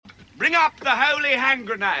Bring up the holy hand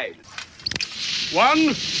grenade. 1,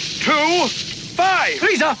 2, 5.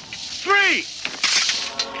 3, sir. 3.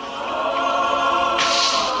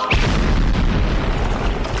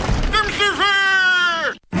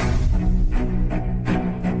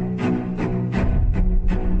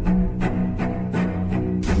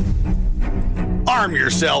 Arm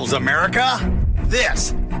yourselves, America.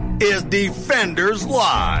 This is Defenders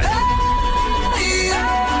Live. Hey,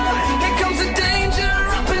 here comes the danger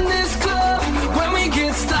up in this club. When we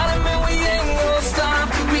get started, man, we ain't gonna stop.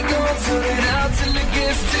 We gonna turn it out till it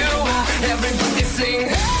gets too hot. Everybody sing,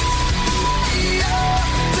 hey,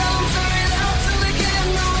 tell 'em turn it out till they get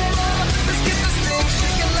no more. Let's get this thing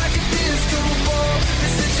shaking like a disco ball.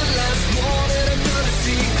 This is your last one and I'm gonna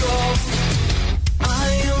see go. I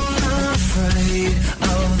am not afraid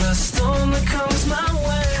of the storm that comes my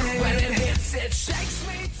way. When it hits, it shakes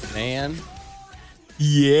me to Man,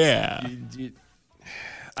 Yeah.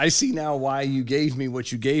 I see now why you gave me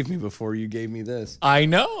what you gave me before you gave me this. I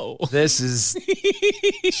know. This is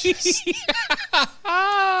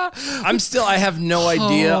I have no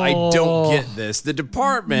idea. I don't get this. The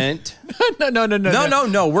department.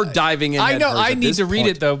 No. We're diving in. I know. headfirst I at need this to read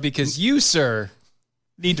point. it, though, because you, sir,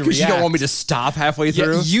 need to Because react. you don't want me to stop halfway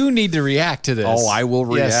through? Yeah, you need to react to this. Oh, I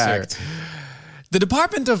will Yes, sir. react. The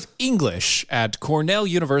Department of English at Cornell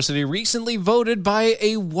University recently voted by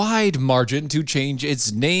a wide margin to change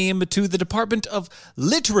its name to the Department of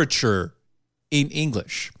Literature in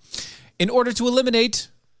English in order to eliminate,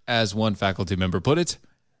 as one faculty member put it,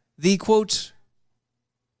 the, quote,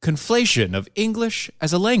 conflation of English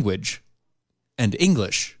as a language and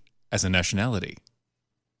English as a nationality.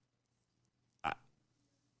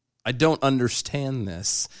 I don't understand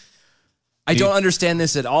this. I don't understand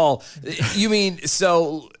this at all. You mean,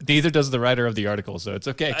 so... Neither does the writer of the article, so it's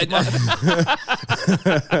okay. Come on.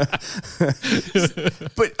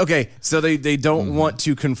 But, okay, so they don't want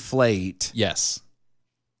to conflate Yes.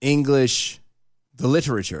 English, the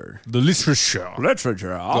literature, The literature.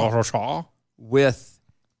 with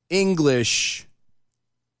English,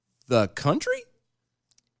 the country?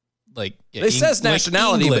 Like It says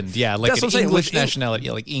nationality, England, but yeah, like that's an what I'm saying, English with nationality,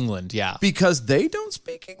 yeah, like England, yeah. Because they don't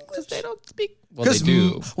speak English? They don't speak. Well, they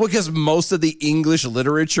do. Well, because most of the English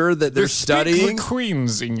literature that they're studying... the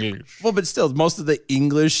Queen's English Well, but still, most of the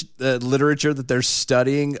English literature that they're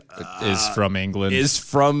studying is from England. is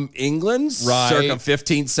from England, Right. circa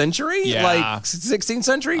 15th century, Yeah. like 16th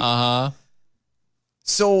century. Uh-huh.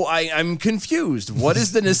 So I'm confused. What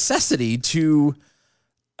is the necessity to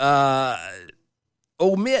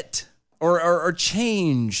omit or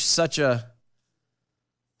change such a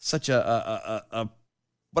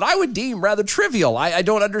what I would deem rather trivial? I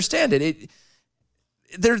don't understand it.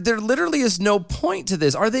 There literally is no point to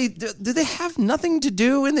this. Do they have nothing to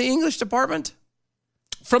do in the English department?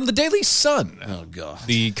 From the Daily Sun, Oh God.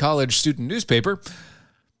 the college student newspaper,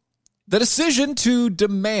 the decision to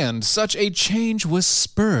demand such a change was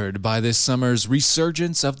spurred by this summer's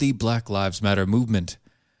resurgence of the Black Lives Matter movement,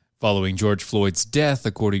 following George Floyd's death,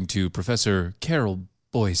 according to Professor Carol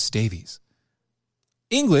Boyce Davies.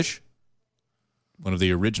 English, one of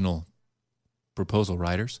the original proposal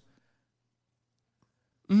writers.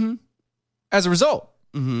 As a result,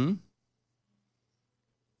 the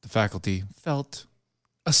faculty felt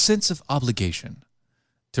a sense of obligation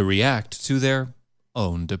to react to their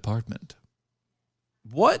own department.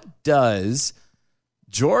 What does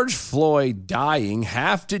George Floyd dying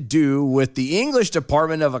have to do with the English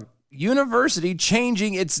department of a university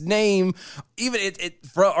changing its name, even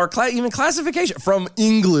even classification from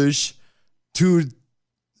English to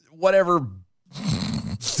whatever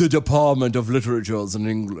the Department of Literatures in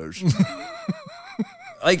English?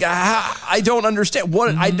 Like I don't understand.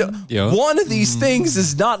 One of these things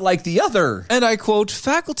is not like the other. And I quote,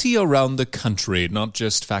 faculty around the country, not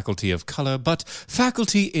just faculty of color, but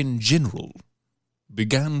faculty in general,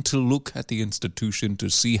 began to look at the institution to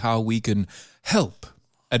see how we can help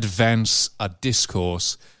advance a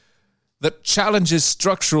discourse that challenges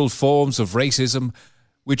structural forms of racism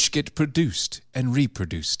which get produced and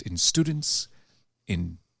reproduced in students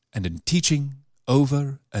and in teaching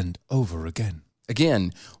over and over again.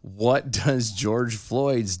 Again, what does George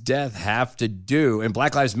Floyd's death have to do, and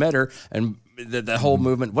Black Lives Matter and the whole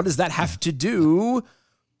movement, what does that have to do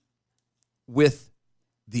with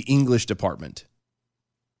the English department?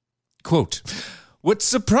 Quote, what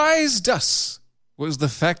surprised us was the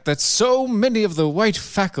fact that so many of the white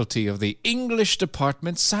faculty of the English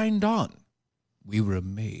department signed on. We were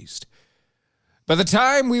amazed. By the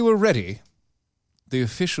time we were ready, the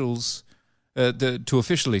officials to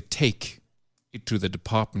officially take it to the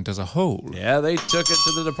department as a whole. Yeah, they took it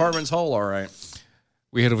to the department's whole, all right.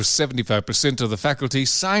 We had over 75% of the faculty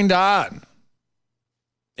signed on.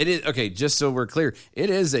 It is okay. Just so we're clear, it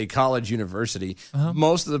is a college university.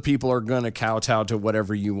 Most of the people are going to kowtow to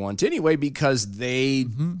whatever you want anyway because they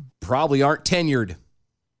probably aren't tenured.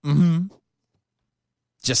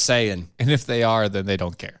 Just saying. And if they are, then they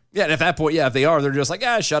don't care. Yeah, and at that point, if they are, they're just like,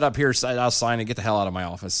 shut up here. I'll sign and get the hell out of my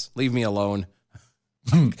office. Leave me alone.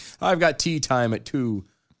 I've got tea time at 2.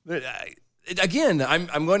 Again,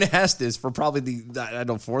 I'm going to ask this for probably the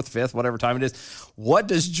 4th, 5th, whatever time it is. What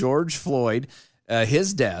does George Floyd,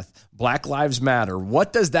 his death, Black Lives Matter,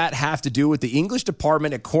 what does that have to do with the English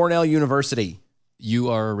department at Cornell University? You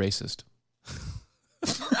are a racist.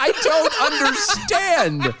 I don't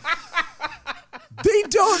understand. They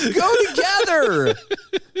don't go together.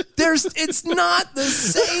 It's not the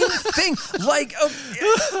same thing. Like,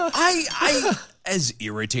 I as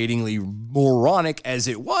irritatingly moronic as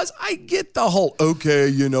it was, I get the whole,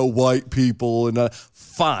 white people and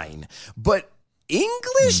fine. But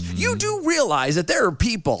English, you do realize that there are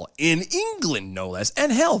people in England, no less,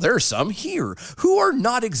 and hell, there are some here who are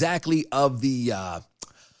not exactly of the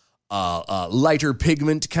lighter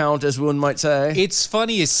pigment count, as one might say. It's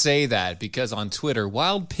funny you say that because on Twitter,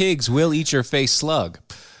 Wild Pigs Will Eat Your Face Slug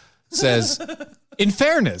says, in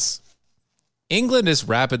fairness, England is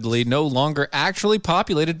rapidly no longer actually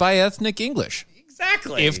populated by ethnic English.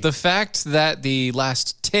 Exactly. If the fact that the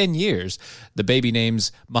last 10 years, the baby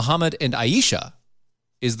names Muhammad and Aisha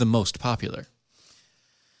is the most popular.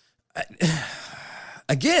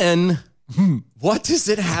 Again, what does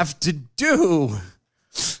it have to do?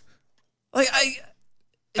 Like,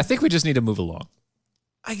 I think we just need to move along.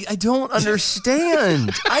 I don't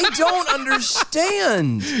understand. I don't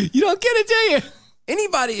understand. You don't get it, do you?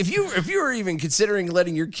 Anybody, if you were even considering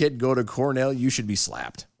letting your kid go to Cornell, you should be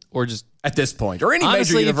slapped. Or just at this point, or any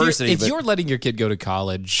honestly, major university. If you're letting your kid go to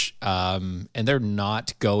college, and they're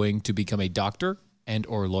not going to become a doctor and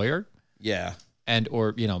or lawyer, and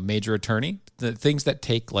or major attorney, the things that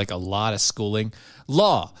take like a lot of schooling,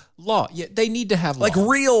 law, they need to have like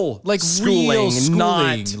real schooling,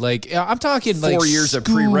 not like I'm talking 4 years of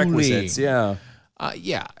prerequisites.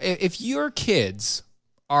 If your kids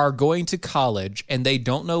are going to college and they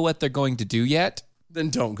don't know what they're going to do yet, then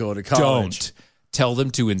don't go to college. Don't. Tell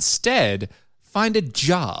them to instead find a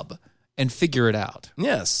job and figure it out.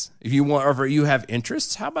 Yes. If you want, or if you have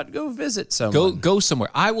interests, how about go visit someone? Go somewhere.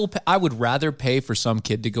 I would rather pay for some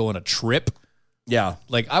kid to go on a trip. Yeah.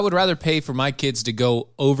 Like I would rather pay for my kids to go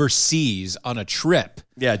overseas on a trip.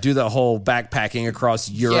 Yeah, do the whole backpacking across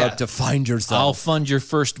Europe to find yourself. I'll fund your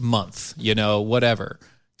first month, whatever,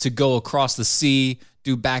 to go across the sea,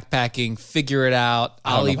 do backpacking, figure it out.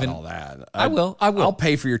 I'll even all that. I will. I'll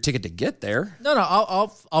pay for your ticket to get there. No,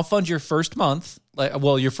 I'll fund your first month.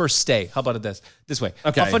 Your first stay. How about it this way?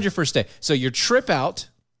 Okay. I'll fund your first stay. So your trip out,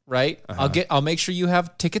 right? I'll make sure you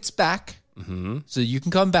have tickets back, so you can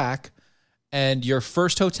come back, and your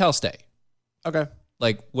first hotel stay. Okay.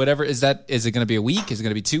 Like whatever is that? Is it going to be a week? Is it going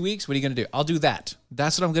to be 2 weeks? What are you going to do? I'll do that.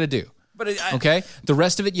 That's what I'm going to do. But okay, the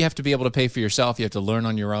rest of it you have to be able to pay for yourself. You have to learn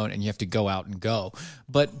on your own, and you have to go out and go.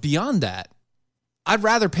 But beyond that, I'd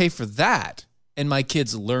rather pay for that and my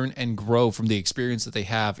kids learn and grow from the experience that they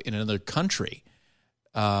have in another country,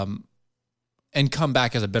 and come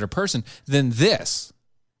back as a better person than this.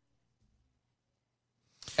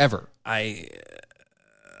 Ever.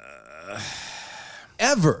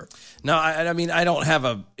 Ever. No, I mean, I don't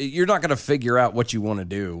have you're not going to figure out what you want to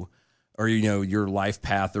do or, your life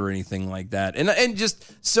path or anything like that. And just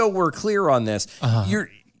so we're clear on this, it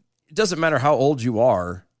doesn't matter how old you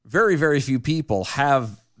are. Very, very few people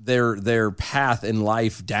have their path in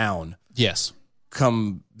life down. Yes.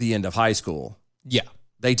 Come the end of high school. Yeah.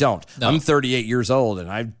 They don't. No. I'm 38 years old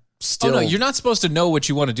and I still. Oh, no, you're not supposed to know what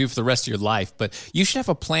you want to do for the rest of your life, but you should have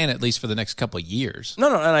a plan at least for the next couple of years. No,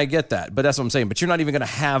 and I get that, but that's what I'm saying. But you're not even going to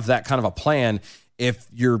have that kind of a plan if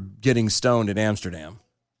you're getting stoned in Amsterdam.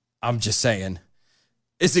 I'm just saying.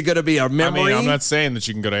 Is it going to be a memory? I mean, I'm not saying that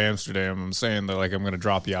you can go to Amsterdam. I'm saying that I'm going to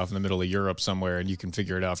drop you off in the middle of Europe somewhere and you can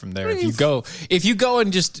figure it out from there. If you go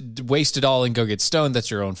and just waste it all and go get stoned,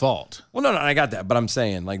 that's your own fault. Well, no, I got that, but I'm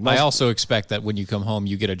saying I also expect that when you come home,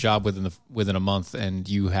 you get a job within a month and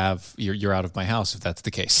you're out of my house if that's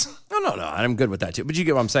the case. No, I'm good with that too. But you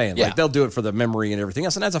get what I'm saying. Yeah. Like they'll do it for the memory and everything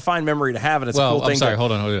else, and that's a fine memory to have, and it's a cool thing. I'm sorry,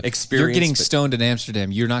 hold on. Experience. You're getting stoned in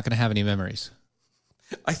Amsterdam. You're not going to have any memories.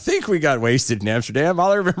 I think we got wasted in Amsterdam.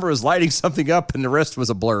 All I remember was lighting something up and the rest was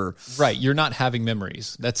a blur. Right. You're not having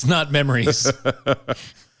memories. That's not memories.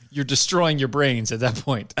 You're destroying your brains at that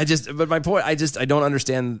point. But my point, I don't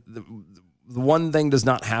understand one thing does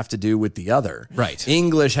not have to do with the other. Right.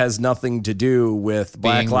 English has nothing to do with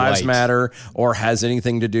Black Being Lives white. Matter or has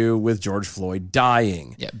anything to do with George Floyd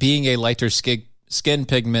dying. Yeah, being a lighter skin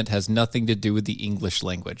pigment has nothing to do with the English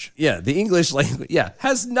language. Yeah, the English language,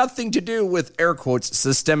 has nothing to do with, air quotes,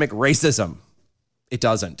 systemic racism. It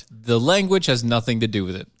doesn't. The language has nothing to do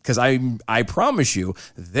with it. Because I promise you,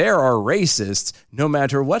 there are racists no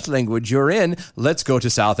matter what language you're in. Let's go to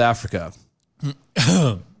South Africa.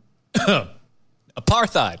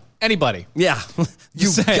 Apartheid. Anybody. Yeah.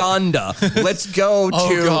 Uganda. Let's go to...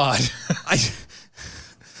 Oh, God.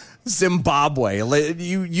 Zimbabwe.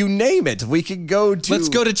 You name it. We can go to... Let's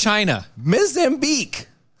go to China. Mozambique.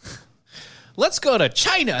 Let's go to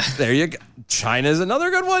China. There you go. China's another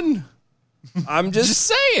good one. I'm just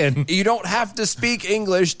saying. You don't have to speak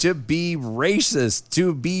English to be racist,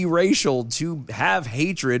 to be racial, to have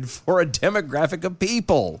hatred for a demographic of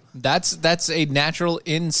people. That's a natural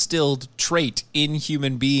instilled trait in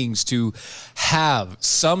human beings to have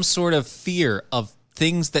some sort of fear of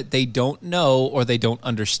things that they don't know or they don't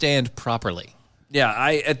understand properly.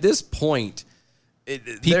 Yeah, at this point...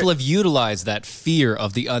 People have utilized that fear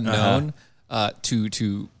of the unknown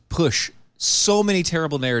to push so many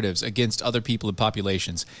terrible narratives against other people and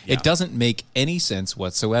populations. Yeah. It doesn't make any sense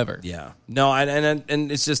whatsoever. Yeah. No,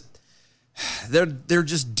 and it's just they're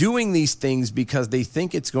just doing these things because they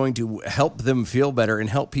think it's going to help them feel better and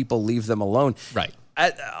help people leave them alone. Right.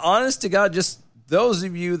 Honest to God, just those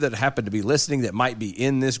of you that happen to be listening that might be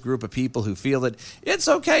in this group of people who feel that it's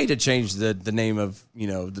okay to change the name of,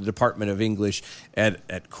 the Department of English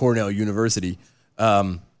at Cornell University.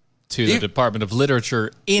 To the Department of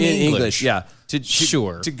Literature in English. Yeah.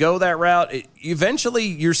 To go that route, eventually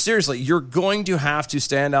you're going to have to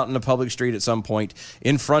stand out in a public street at some point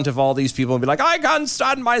in front of all these people and be like, I can't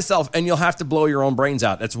stand myself. And you'll have to blow your own brains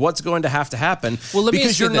out. That's what's going to have to happen. Well, let me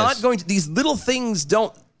because ask you you're not going to, these little things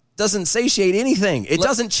doesn't satiate anything. It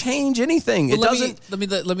doesn't change anything. Well,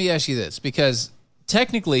 let me ask you this, because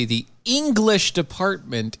technically the English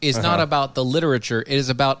department is not about the literature. It is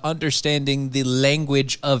about understanding the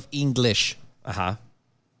language of English.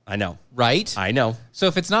 I know. Right? I know. So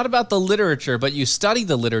if it's not about the literature, but you study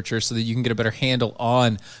the literature so that you can get a better handle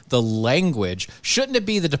on the language, shouldn't it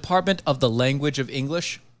be the Department of the Language of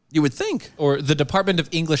English? You would think. Or the Department of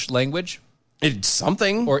English Language? It's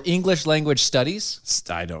something. Or English Language Studies?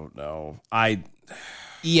 I don't know.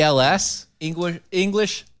 ELS?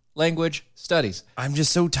 English Language Studies. I'm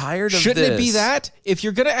just so tired of this. Shouldn't it be that? If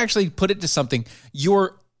you're going to actually put it to something,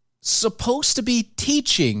 you're supposed to be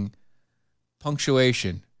teaching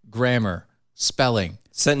punctuation, grammar, spelling,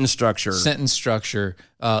 sentence structure,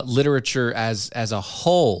 literature as a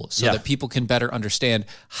whole, so that people can better understand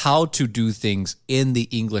how to do things in the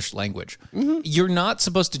English language. Mm-hmm. You're not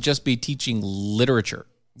supposed to just be teaching literature.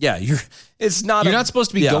 Yeah, you're not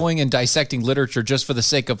supposed to be going and dissecting literature just for the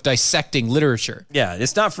sake of dissecting literature. Yeah,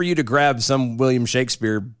 it's not for you to grab some William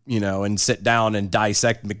Shakespeare, and sit down and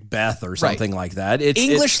dissect Macbeth or something like that.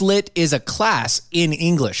 English Lit is a class in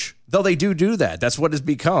English. Though they do that. That's what it's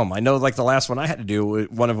become. I know, like the last one I had to do,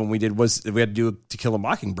 one of them we did was we had to do To Kill a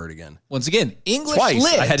Mockingbird again. Once again, English Twice.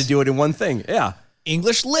 Lit. I had to do it in one thing. Yeah.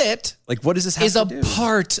 English Lit. Like, what does this have to do? Is a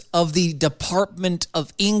part of the Department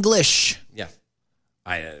of English. Yeah.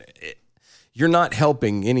 You're not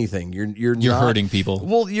helping anything. You're not hurting people.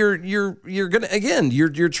 Well, you're gonna, again,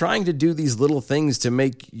 you're trying to do these little things to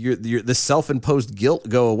make the self-imposed guilt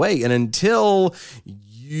go away, and until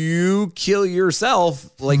you kill yourself,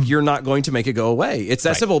 you're not going to make it go away. It's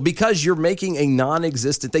that simple, because you're making a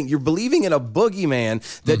non-existent thing. You're believing in a boogeyman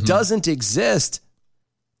that doesn't exist,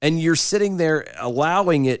 and you're sitting there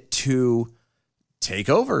allowing it to take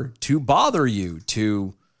over, to bother you,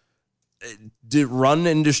 to run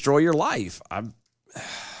and destroy your life. I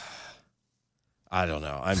don't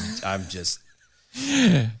know. I'm just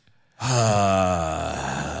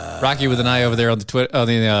Rocky with an eye over there on the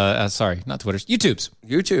Twitter. Sorry, not Twitter's.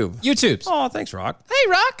 YouTube's. Oh, thanks, Rock. Hey,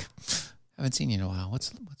 Rock. Haven't seen you in a while.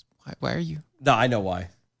 Why are you? No, I know why.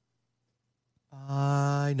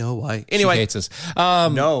 Anyway, she hates us.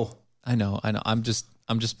 No, I know. I'm just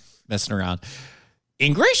messing around.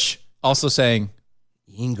 English. Also saying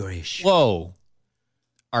English. Whoa.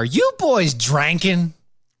 Are you boys drinking?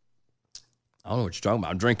 I don't know what you're talking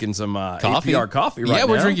about. I'm drinking some coffee? APR coffee right now. Yeah,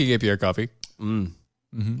 we're drinking APR coffee.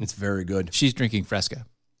 It's very good. She's drinking Fresca.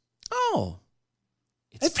 Oh.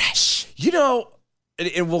 It's fresh.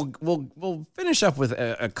 And we'll finish up with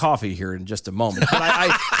a coffee here in just a moment.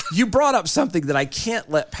 But you brought up something that I can't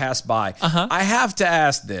let pass by. I have to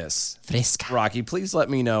ask this. Fresca. Rocky, please let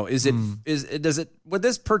me know. Would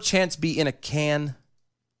this perchance be in a can?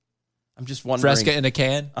 I'm just wondering. Fresca in a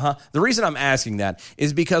can? The reason I'm asking that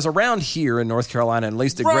is because around here in North Carolina, at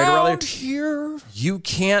least the greater area, here. you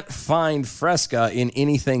can't find Fresca in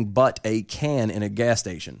anything but a can in a gas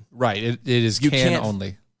station. Right. It is You can can't-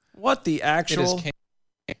 only. What the It actual? is can.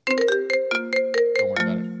 Don't worry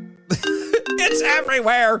about it. It's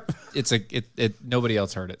everywhere. Nobody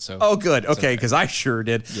else heard it. So Oh, good. Okay, because I sure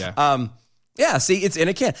did. Yeah. Yeah, see, it's in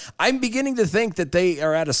a can. I'm beginning to think that they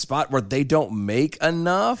are at a spot where they don't make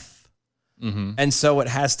enough, and so it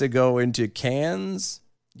has to go into cans.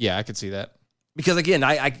 yeah, I could see that. Because again,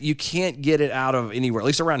 you can't get it out of anywhere, at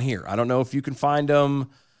least around here. I don't know if you can find them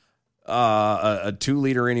a 2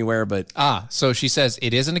 liter anywhere, but So she says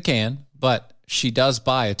it isn't a can, but she does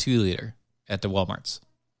buy a 2 liter at the Walmarts.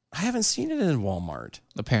 I haven't seen it in Walmart.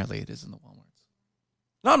 Apparently, it is in the Walmarts.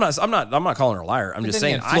 No, I'm not calling her a liar. I'm just Then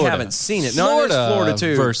saying again, I Florida. haven't seen it. No, it's Florida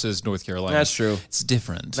too. versus North Carolina. That's true. It's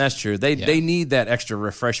different. That's true. They need that extra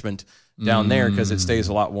refreshment down there because it stays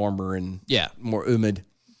a lot warmer and Yeah. more humid.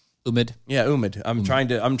 Humid. Yeah, humid. I'm trying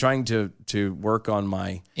to work on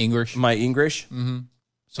my English. English.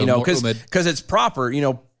 So More more humid. because it's proper.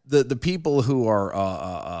 The people who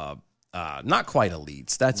are not quite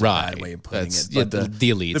elites. That's a Right. bad way of putting That's- it. yeah, But the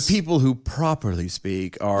elites. the people who properly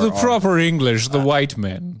speak are The proper English, the white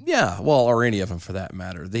men. yeah, well, or any of them for that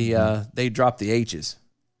matter. They drop the H's.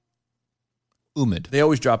 Humid. They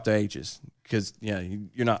always drop the H's because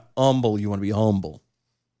you're not humble. You want to be humble,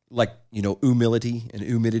 like humility and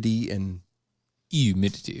humidity and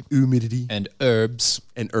Humidity. and And herbs.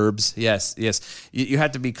 herbs. Yes. You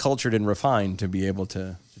have to be cultured and refined to be able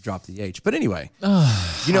to drop the H. But anyway, you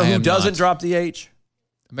know I who am doesn't not. drop the H?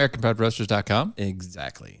 AmericanPrideRoasters.com.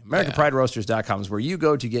 Exactly. AmericanPrideRoasters.com is where you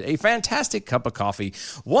go to get a fantastic cup of coffee.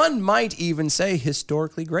 One might even say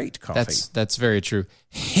historically great coffee. That's very true.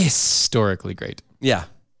 Historically great. Yeah.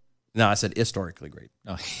 No, I said historically great.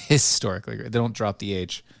 No, historically great. They don't drop the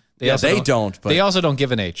H. Yeah, also they don't, but- they also don't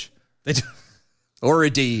give an H They do. Or a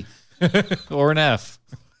D. or an F.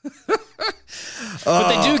 But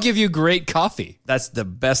they do give you great coffee. That's the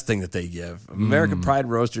best thing that they give. American Pride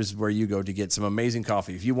Roasters is where you go to get some amazing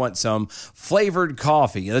coffee. If you want some flavored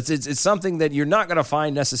coffee, it's something that you're not going to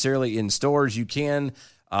find necessarily in stores. You can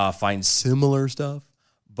find similar stuff,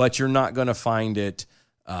 but you're not going to find it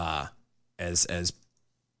as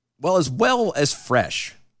well as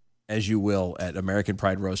fresh as you will at American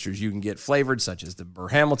Pride Roasters. You can get flavored such as the Burr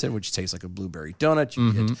Hamilton, which tastes like a blueberry donut.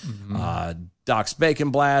 You can get Doc's Bacon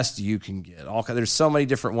Blast. You can get there's so many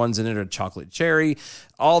different ones in it, a chocolate cherry,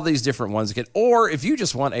 all these different ones. Or if you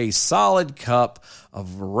just want a solid cup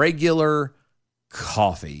of regular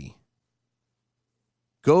coffee,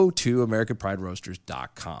 go to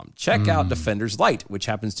AmericanPrideRoasters.com. Check out Defenders Light, which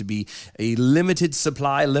happens to be a limited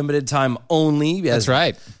supply, limited time only. That's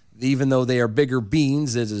right. Even though they are bigger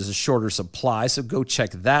beans, it is a shorter supply. So go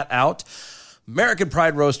check that out.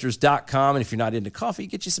 AmericanPrideRoasters.com. And if you're not into coffee,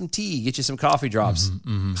 get you some tea, get you some coffee drops.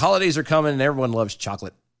 Holidays are coming and everyone loves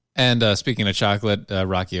chocolate. And speaking of chocolate,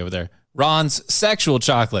 Rocky over there, Ron's Sexual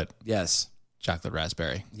Chocolate. Yes. Chocolate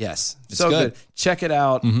raspberry. Yes. It's so good. good. Check it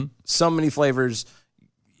out. So many flavors.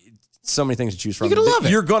 So many things to choose from. You're gonna love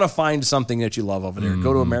it. You're going to find something that you love over there.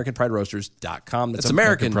 Go to AmericanPrideRoasters.com. That's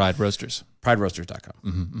American Pride Roasters.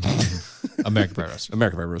 PrideRoasters.com. American Pride Roasters.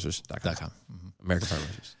 AmericanPrideRoasters.com. American Pride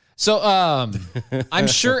Roasters. So I'm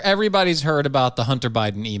sure everybody's heard about the Hunter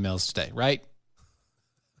Biden emails today, right?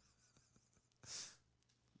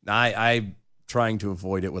 I'm trying to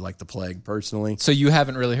avoid it with like the plague personally. So you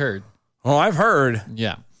haven't really heard. Oh, I've heard.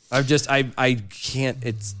 Yeah. I can't.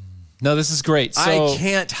 No, this is great. So I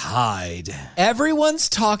can't hide. everyone's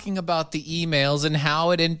talking about the emails and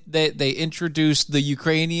how they introduced the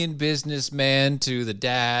Ukrainian businessman to the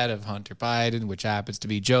dad of Hunter Biden, which happens to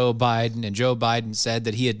be Joe Biden. And Joe Biden said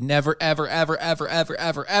that he had never, ever, ever, ever, ever,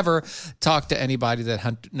 ever, ever talked to anybody that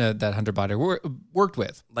Hunter Biden worked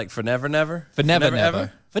with. Like for never, never? For never, ever?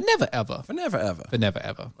 never. For never, ever. For never, ever. For never,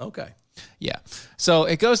 ever. Okay. Yeah. So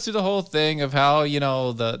it goes through the whole thing of how,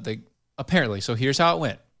 the apparently. So here's how it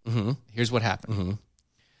went. Here's what happened.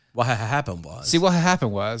 What happened was. See, what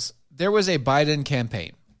happened was there was a Biden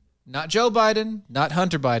campaign. Not Joe Biden, not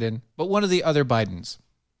Hunter Biden, but one of the other Bidens.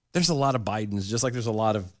 There's a lot of Bidens, just like there's a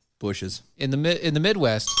lot of Bushes. In the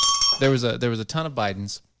Midwest, there was a ton of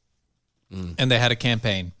Bidens, and they had a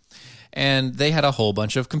campaign. And they had a whole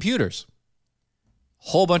bunch of computers.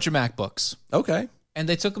 Whole bunch of MacBooks. Okay. And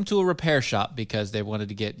they took them to a repair shop because they wanted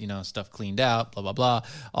to get, stuff cleaned out, blah, blah, blah,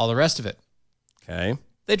 all the rest of it. Okay.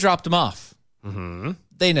 They dropped them off.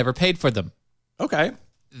 They never paid for them. Okay.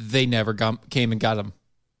 They never came and got them.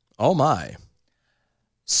 Oh, my.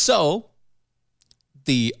 So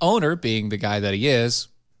the owner, being the guy that he is,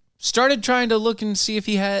 started trying to look and see if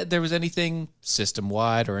there was anything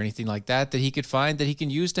system-wide or anything like that he could find that he can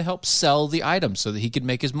use to help sell the items so that he could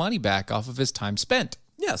make his money back off of his time spent.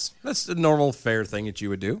 Yes, that's the normal, fair thing that you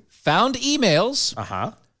would do. Found emails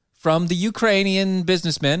from the Ukrainian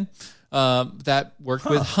businessmen that worked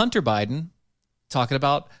with Hunter Biden talking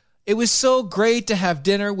about, it was so great to have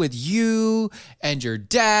dinner with you and your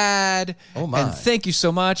dad. Oh, my. And thank you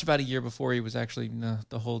so much. About a year before he was actually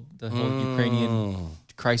the whole Ukrainian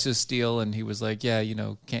crisis deal, and he was like, yeah,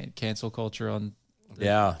 cancel culture on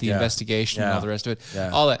the investigation and all the rest of it.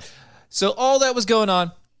 Yeah. All that. So all that was going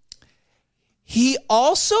on. He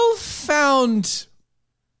also found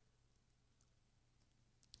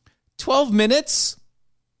 12 minutes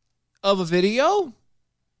of a video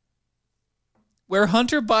where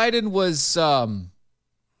Hunter Biden was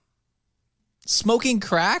smoking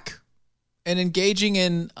crack and engaging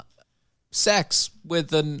in sex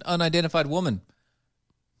with an unidentified woman.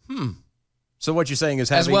 So what you're saying is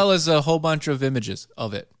as well as a whole bunch of images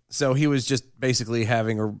of it. So he was just basically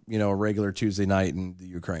having a regular Tuesday night in the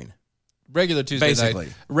Ukraine. Regular Tuesday Basically.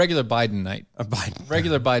 night. Regular Biden night. A Biden.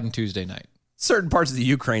 Regular Biden Tuesday night. Certain parts of the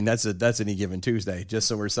Ukraine, that's any given Tuesday. Just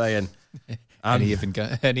so we're saying, Any given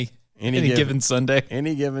Sunday.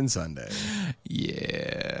 Any given Sunday.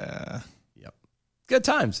 Yeah. Yep. Good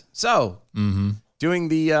times. So doing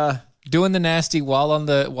the doing the nasty while on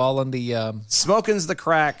the smoking's the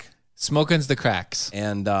crack, smoking's the cracks,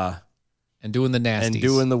 and doing the nasties and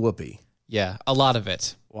doing the whoopee. Yeah, a lot of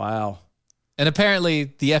it. Wow. And apparently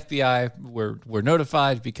the FBI were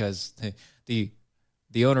notified because the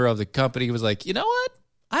owner of the company was like, you know what?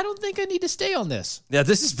 I don't think I need to stay on this. Yeah,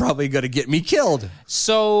 this is probably going to get me killed.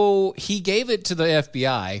 So he gave it to the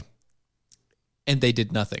FBI, and they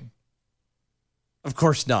did nothing. Of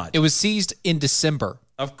course not. It was seized in December.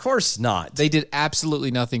 Of course not. They did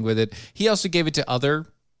absolutely nothing with it. He also gave it to other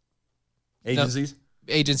agencies,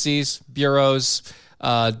 bureaus,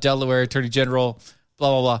 Delaware Attorney General, blah,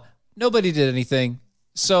 blah, blah. Nobody did anything.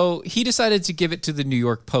 So he decided to give it to the New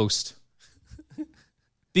York Post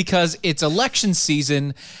because it's election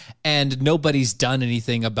season and nobody's done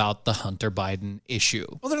anything about the Hunter Biden issue.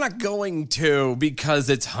 Well, they're not going to because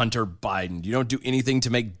it's Hunter Biden. You don't do anything to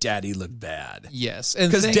make daddy look bad. Yes.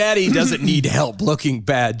 Because daddy doesn't need help looking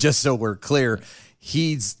bad, just so we're clear.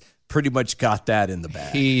 He's pretty much got that in the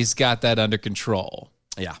bag. He's got that under control.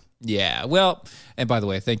 Yeah. Yeah. Well, and by the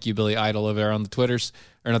way, thank you, Billy Idol, over there on the Twitters.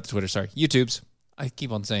 Or not the Twitter, sorry. YouTubes. I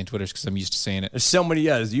keep on saying Twitters because I'm used to saying it. There's so many.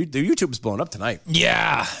 Yeah, the YouTube's blowing up tonight.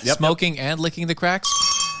 Yeah. Yep, smoking and licking the cracks?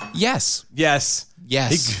 Yes.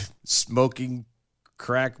 Yes. Smoking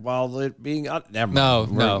crack while it being... never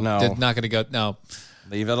mind. No. Not going to go. No.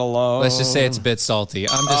 Leave it alone. Let's just say it's a bit salty.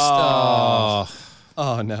 I'm just...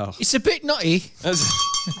 Oh, no. It's a bit nutty.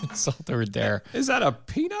 Salted there. Is that a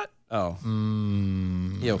peanut? Oh.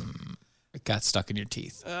 Ew. It got stuck in your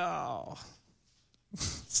teeth. Oh.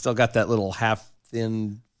 Still got that little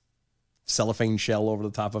half-thin cellophane shell over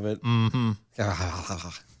the top of it. Mm-hmm.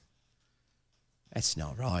 That's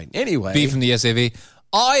not right. Anyway. B from the SAV.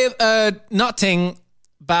 I have heard nothing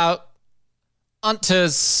about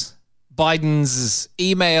Hunter's Biden's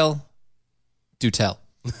email. Do tell.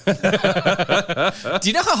 Do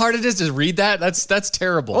you know how hard it is to read that? That's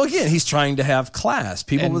terrible. Well, again, he's trying to have class.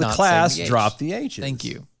 People And with a not class saying the H. drop the H's. Thank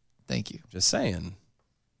you. Just saying.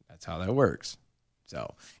 That's how that works.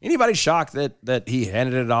 So, anybody shocked that he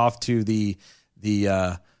handed it off to the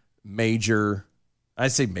major? I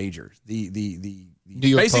say major. The New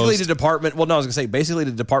York basically Post. the department. Well, no, I was gonna say basically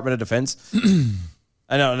the Department of Defense.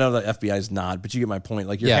 I know the FBI is not, but you get my point.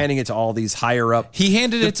 Like you're handing it to all these higher up. He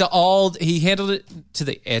handed it to all. He handled it to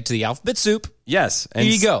the alphabet soup. Yes, and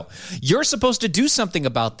Here you go. You're supposed to do something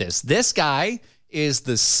about this. This guy is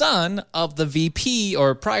the son of the VP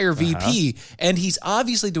or prior VP, and he's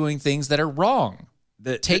obviously doing things that are wrong.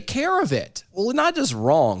 Take care of it. Well, not just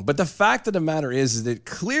wrong, but the fact of the matter is that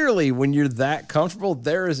clearly when you're that comfortable,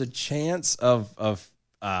 there is a chance of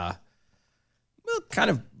kind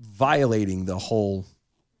of violating the whole.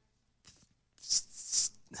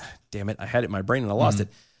 Damn it! I had it in my brain and I lost it.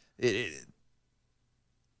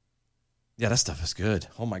 Yeah, that stuff is good.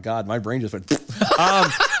 Oh my God, my brain just went.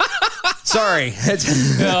 Sorry.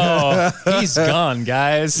 No, he's gone,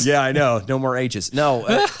 guys. Yeah, I know. No more H's. No,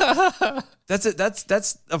 that's it.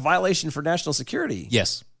 That's a violation for national security.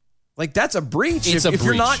 Yes. Like that's a breach. It's If a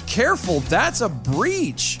you're breach. not careful, that's a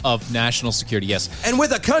breach Of national security, yes. And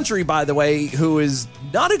with a country, by the way, who is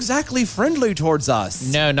not exactly friendly towards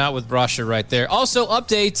us. No, not with Russia right there. Also,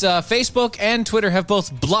 updates, Facebook and Twitter have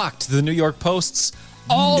both blocked the New York Post's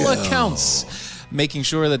all accounts, making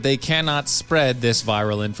sure that they cannot spread this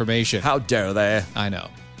viral information. How dare they? I know.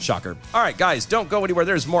 Shocker. All right, guys, don't go anywhere.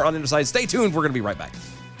 There's more on the other side. Stay tuned. We're going to be right back.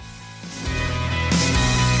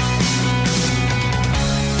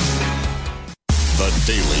 The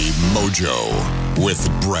Daily Mojo with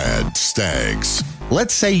Brad Staggs.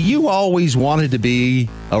 Let's say you always wanted to be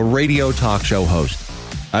a radio talk show host.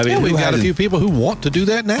 I mean, we've got a few people who want to do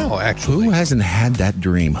that now, actually. Who hasn't had that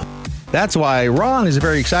dream? That's why Ron is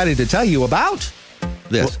very excited to tell you about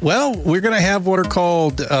this. Well, we're going to have what are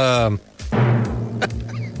called...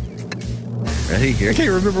 Ready? Here. I can't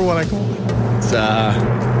remember what I called it. It's,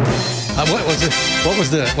 what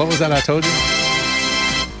was it? What was that I told you?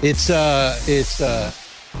 It's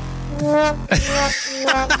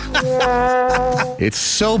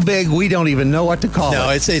so big we don't even know what to call No,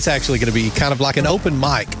 it. it's actually going to be kind of like an open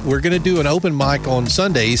mic. We're going to do an open mic on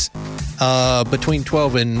Sundays between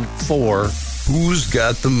 12 and 4. Who's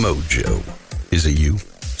got the mojo? Is it you?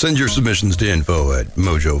 Send your submissions to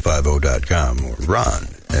info@mojo50.com or Ron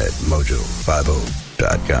at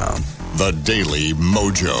mojo50.com. The Daily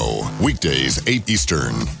Mojo. Weekdays, 8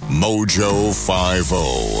 Eastern. Mojo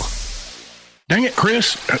 50. Dang it,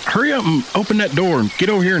 Chris. Hurry up and open that door and get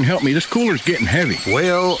over here and help me. This cooler's getting heavy.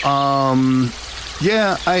 Well,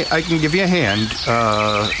 yeah, I can give you a hand,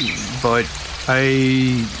 but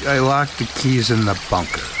I locked the keys in the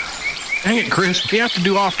bunker. Dang it, Chris. We have to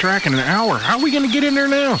do off-track in an hour. How are we going to get in there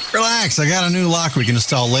now? Relax, I got a new lock we can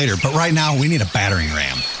install later, but right now we need a battering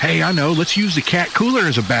ram. Hey, I know. Let's use the cat cooler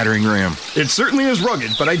as a battering ram. It certainly is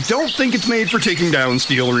rugged, but I don't think it's made for taking down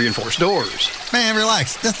steel reinforced doors. Man,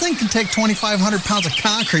 relax. The thing can take 2,500 pounds of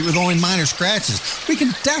concrete with only minor scratches. We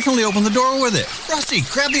can definitely open the door with it. Rusty,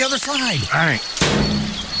 grab the other side. All right.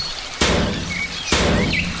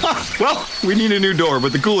 Well, we need a new door,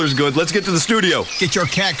 but the cooler's good. Let's get to the studio. Get your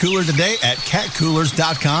cat cooler today at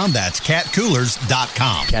catcoolers.com. That's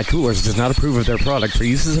catcoolers.com. Cat Coolers does not approve of their product for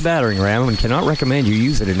use as a battering ram and cannot recommend you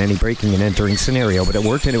use it in any breaking and entering scenario, but it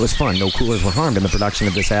worked and it was fun. No coolers were harmed in the production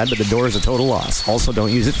of this ad, but the door is a total loss. Also,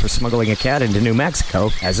 don't use it for smuggling a cat into New Mexico,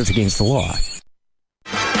 as it's against the law.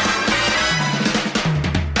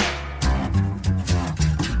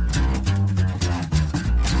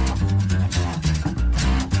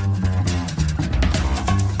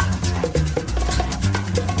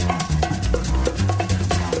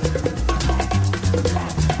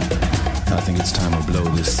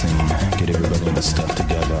 Stuff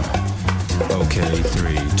together. Okay,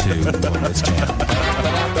 3, 2, 1, let's jam.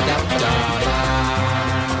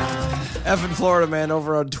 Effing Florida man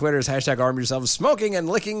over on Twitter is hashtag arm yourself smoking and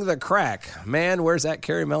licking the crack. Man, where's that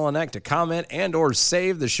Carrie Melanek to comment and or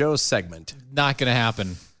save the show segment? Not going to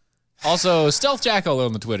happen. Also, Stealth Jackal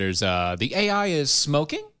on the Twitters. The AI is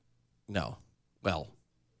smoking? No. Well,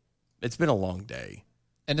 it's been a long day.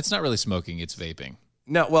 And it's not really smoking, it's vaping.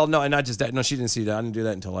 No, well, no, and not just that. No, she didn't see that. I didn't do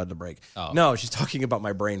that until I had to break. Oh. No, she's talking about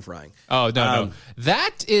my brain frying. Oh, no.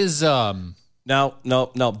 That is... No.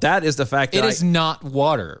 That is the fact that it is not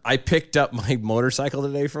water. I picked up my motorcycle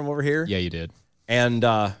today from over here. Yeah, you did. And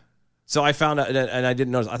so I found out, and I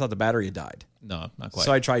didn't notice. I thought the battery had died. No, not quite.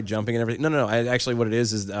 So I tried jumping and everything. No. Actually, what it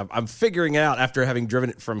is I'm figuring it out after having driven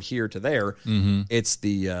it from here to there. Mm-hmm. It's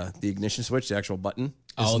the ignition switch, the actual button.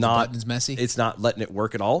 The button's messy? It's not letting it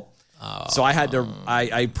work at all. So I had to,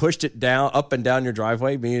 I pushed it down, up and down your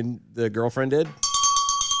driveway, me and the girlfriend did,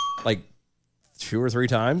 like 2 or 3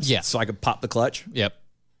 times. Yeah. So I could pop the clutch. Yep.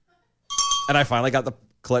 And I finally got the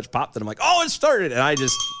clutch popped, and I'm like, oh, it started. And I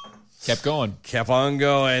just kept going. Kept on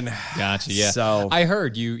going. Gotcha, yeah. So I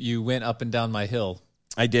heard you went up and down my hill.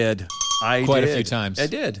 I did. Quite a few times. I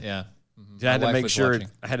did. Yeah. Mm-hmm. I had to make sure. Watching.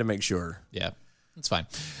 I had to make sure. Yeah. That's fine.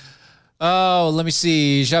 Oh, let me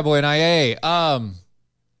see. Shaboy and IA.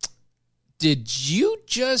 Did you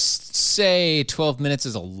just say 12 minutes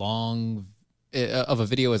is a long of a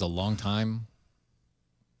video is a long time?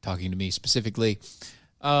 Talking to me specifically.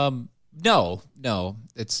 No.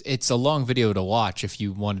 It's a long video to watch if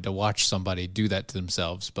you wanted to watch somebody do that to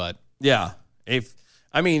themselves, but yeah. If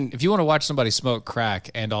you want to watch somebody smoke crack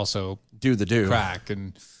and also do crack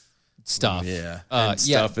and stuff. Yeah.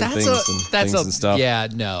 Stuff and things and stuff. Yeah,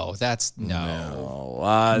 no. That's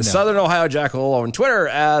no. Southern Ohio Jackal on Twitter,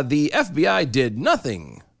 the FBI did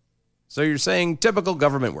nothing. So you're saying typical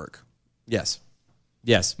government work. Yes.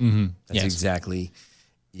 Mm-hmm. That's exactly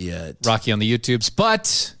it. Rocky on the YouTubes.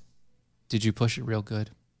 But did you push it real good?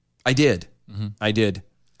 I did. Mm-hmm. I did.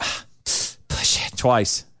 Push it.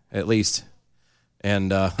 Twice, at least.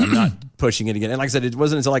 And I'm not pushing it again. And like I said, it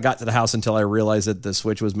wasn't until I got to the house until I realized that the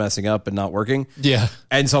switch was messing up and not working. Yeah.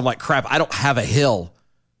 And so I'm like, crap, I don't have a hill.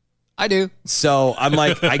 I do. So I'm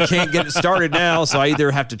like, I can't get it started now. So I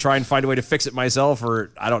either have to try and find a way to fix it myself,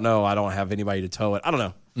 or I don't know. I don't have anybody to tow it. I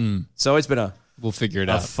don't know. So it's been a We'll figure it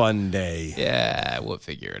A out. fun day. Yeah, we'll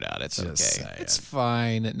figure it out. It's Just okay. saying. It's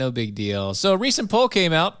fine. No big deal. So a recent poll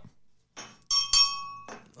came out.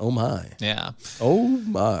 Oh, my. Yeah. Oh,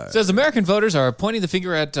 my. It says American voters are pointing the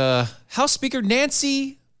finger at House Speaker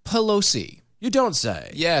Nancy Pelosi. You don't say.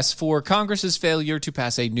 Yes, for Congress's failure to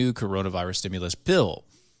pass a new coronavirus stimulus bill.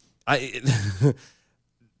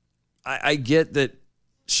 I get that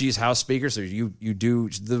she's House Speaker, so you do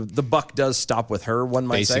the buck does stop with her. One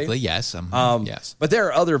might say, Basically, yes. Yes. But there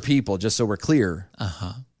are other people, just so we're clear,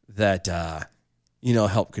 that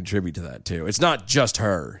help contribute to that too. It's not just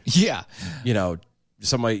her. Yeah.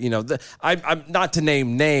 Somebody. I'm not to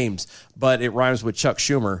name names, but it rhymes with Chuck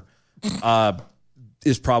Schumer.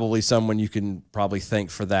 Is probably someone you can probably thank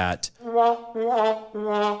for that. Yeah.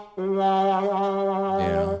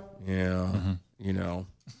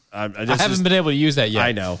 I haven't been able to use that yet.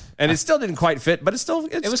 I know, and it still didn't quite fit, but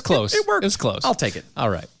it was close. It worked. It was close. I'll take it. All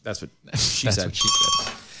right. That's what she That's said. what she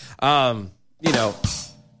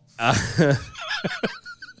said.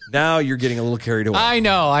 Now you're getting a little carried away. I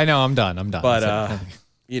know. I'm done. But that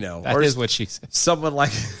or is what she said. someone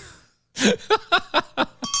like.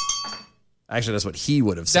 Actually, that's what he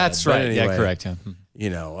would have said. That's But right. anyway, Yeah, correct. Yeah.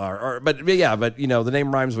 But the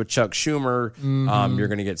name rhymes with Chuck Schumer. You're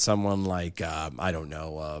going to get someone like AOC.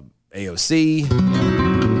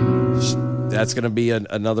 That's going to be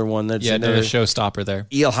another one that's in another there. showstopper there.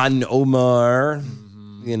 Ilhan Omar.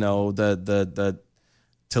 The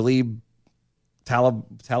Talib.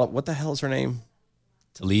 What the hell is her name?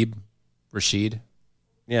 Talib, Rashid.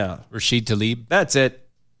 Yeah, Rashid Talib. That's it.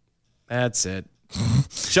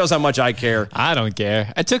 Shows how much I care. I don't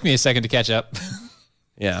care. It took me a second to catch up.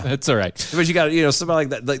 Yeah, that's all right. But you got somebody like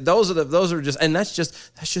that. Like those are just, and that's just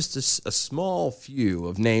a small few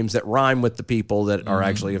of names that rhyme with the people that are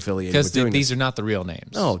actually affiliated with doing these this. are not the real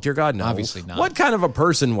names. No, dear God, no. Obviously not. What kind of a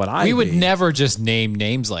person would I be? We would never just name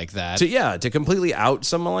names like that. To completely out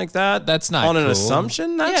someone like that. That's not on an cool.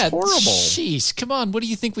 assumption. That's horrible. Jeez, come on. What do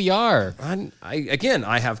you think we are?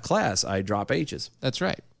 I have class. I drop H's. That's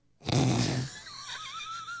right.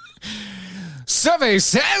 Survey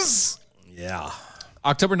says. Yeah.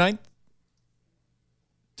 October 9th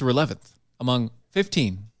through 11th, among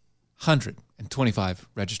 1,525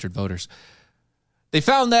 registered voters, they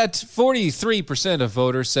found that 43% of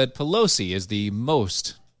voters said Pelosi is the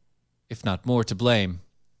most, if not more, to blame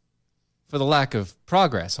for the lack of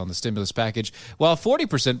progress on the stimulus package, while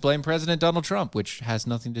 40% blame President Donald Trump, which has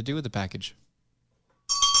nothing to do with the package.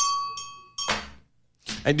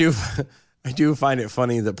 I do find it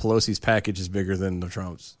funny that Pelosi's package is bigger than the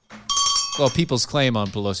Trump's. Well, people's claim on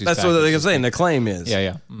Pelosi's That's package. what they're saying. The claim is.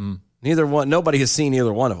 Yeah. Nobody has seen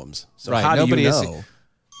either one of them. So Right, how nobody do you has know?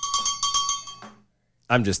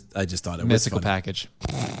 I just thought it was Mythical funny. package.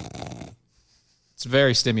 It's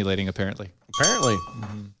very stimulating, apparently.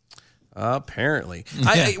 Apparently.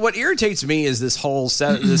 Yeah. What irritates me is this whole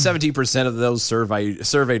the 17% of those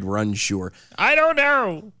surveyed were unsure. I don't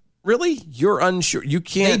know. Really? You're unsure. You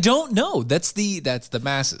can't. They don't know. That's the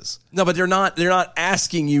masses. No, but they're not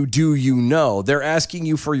asking you, do you know? They're asking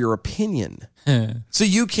you for your opinion. So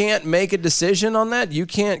you can't make a decision on that? You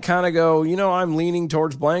can't kind of go, I'm leaning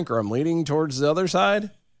towards blank or I'm leaning towards the other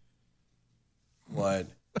side? What?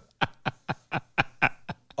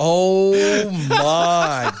 Oh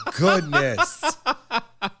my goodness.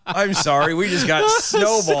 I'm sorry. We just got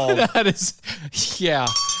snowballed. That is, yeah.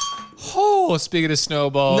 Oh, speaking of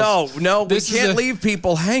snowballs. No, we can't leave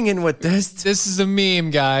people hanging with this. This is a meme,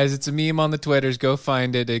 guys. It's a meme on the Twitters. Go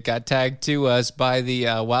find it. It got tagged to us by the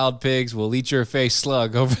Wild Pigs Will Eat Your Face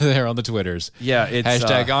Slug over there on the Twitters. Yeah, it's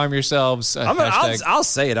hashtag arm yourselves. I'll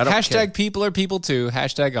say it. I don't hashtag care. people are people too.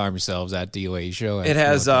 Hashtag arm yourselves at DOA show.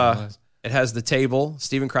 It has the table,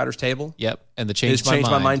 Steven Crowder's table. Yep, and the Change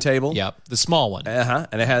My Mind table. Yep, the small one. And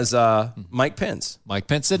it has Mike Pence. Mike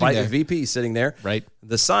Pence sitting there. VP sitting there. Right.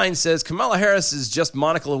 The sign says Kamala Harris is just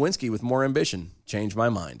Monica Lewinsky with more ambition. Change my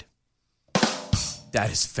mind. That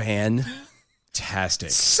is fantastic.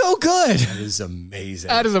 So good. That is amazing.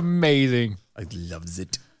 That is amazing. I loves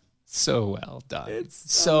it. So well done.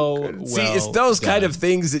 It's so well See, it's those done. kind of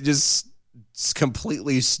things that just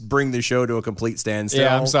completely bring the show to a complete standstill.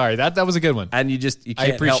 Yeah, I'm sorry. That was a good one. And you can't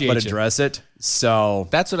help appreciate but you. address it. So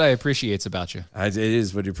that's what I appreciate about you. It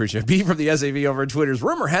is what you appreciate. B from the SAV over at Twitter's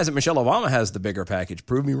rumor has it Michelle Obama has the bigger package.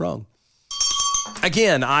 Prove me wrong.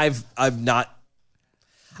 Again, I've not.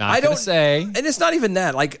 I don't say, and it's not even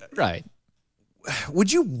that. Like, right?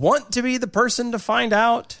 Would you want to be the person to find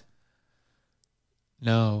out?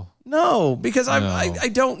 No, because I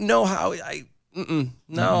don't know how.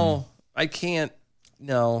 No. I can't.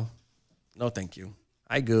 No, thank you.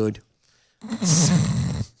 I good.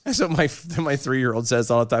 That's what my 3-year-old says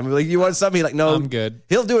all the time. We're like, you want something? He's like, no, I'm good.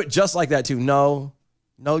 He'll do it just like that too. No,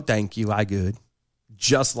 thank you. I good.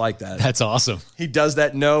 Just like that. That's awesome. He does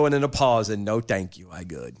that no and then a pause and no, thank you. I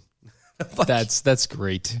good. That's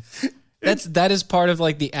great. That is part of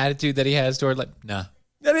like the attitude that he has toward like, nah.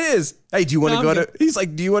 That is. Hey, do you want to go to? He's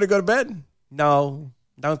like, do you want to go to bed? No,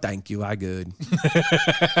 thank you. I good.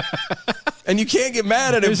 And you can't get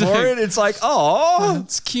mad at him for it. It's like, oh,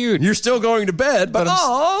 it's cute. You're still going to bed, but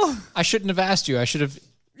oh, I shouldn't have asked you. I should have.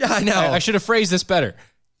 Yeah, I know. I should have phrased this better.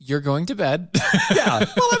 You're going to bed. Yeah.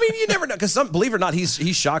 Well, I mean, you never know because believe it or not, he's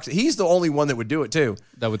shocked. He's the only one that would do it too.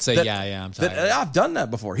 That would say, yeah, I'm tired. I've done that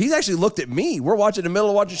before. He's actually looked at me. We're watching in the middle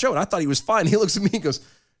of watching a show, and I thought he was fine. He looks at me and goes,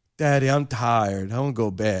 Daddy, I'm tired. I want to go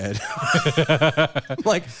to bed. I'm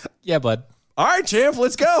like, yeah, bud. All right, champ,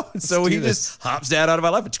 let's go. So he just hops Dad out of my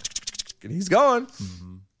life and he's gone.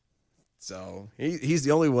 Mm-hmm. So he's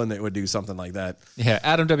the only one that would do something like that. Yeah,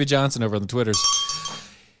 Adam W. Johnson over on the Twitters.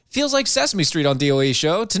 Feels like Sesame Street on DOE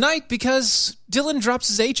show tonight because Dylan drops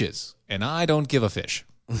his H's and I don't give a fish.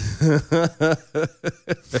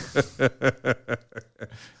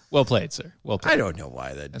 Well played, sir. Well played. I don't know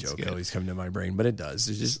why that joke always comes to my brain, but it does.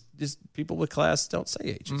 It's just people with class don't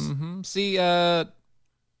say H's. Mm-hmm. See,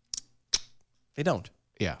 they don't.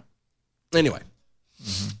 Yeah. Anyway.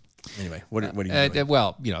 Mm-hmm. Anyway, what are you doing?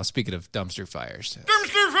 Well, speaking of dumpster fires.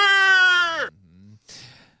 Dumpster fire!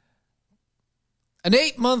 An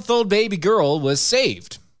 8-month-old baby girl was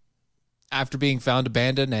saved after being found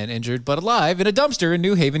abandoned and injured but alive in a dumpster in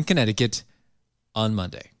New Haven, Connecticut on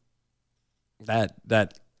Monday. That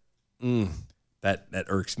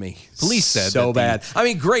irks me. Police said so bad. I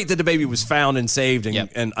mean, great that the baby was found and saved,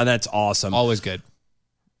 and that's awesome. Always good.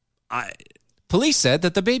 Police said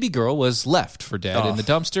that the baby girl was left for dead in the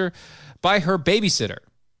dumpster by her babysitter.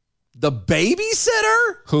 The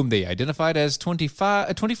babysitter? Whom they identified as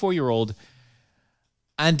 24-year-old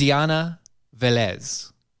Andiana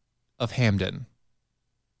Velez of Hamden.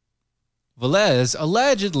 Velez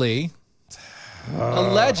allegedly,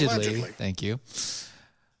 thank you,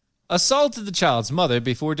 assaulted the child's mother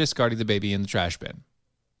before discarding the baby in the trash bin.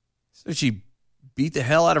 So she beat the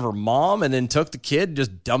hell out of her mom and then took the kid and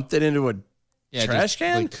just dumped it into a trash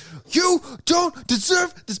can? Like, you don't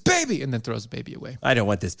deserve this baby! And then throws the baby away. I don't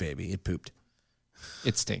want this baby. It pooped.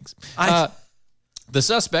 It stinks. The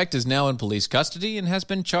suspect is now in police custody and has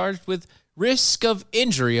been charged with risk of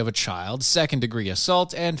injury of a child, second-degree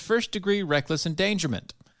assault, and first-degree reckless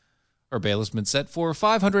endangerment. Her bail has been set for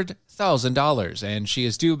 $500,000, and she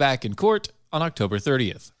is due back in court on October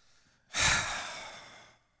 30th.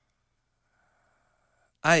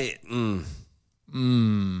 I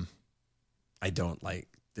don't like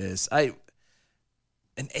this. An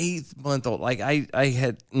 8-month-old, like I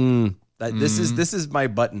had this is my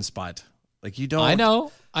button spot. Like you don't. I know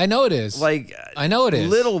it is. Like I know it is.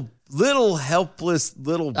 Little helpless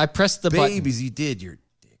little. I pressed the babies. button. You did your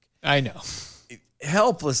dick. I know.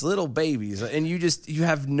 Helpless little babies, and you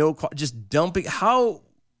have no just dumping. How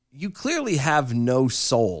you clearly have no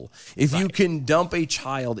soul if you can dump a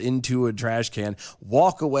child into a trash can,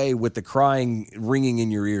 walk away with the crying ringing in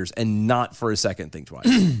your ears, and not for a second think twice.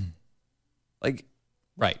 Like,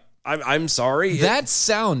 right. I'm sorry. That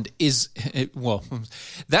sound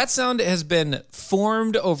that sound has been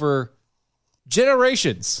formed over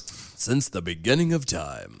generations. Since the beginning of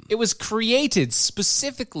time. It was created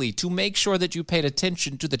specifically to make sure that you paid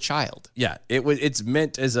attention to the child. Yeah, it's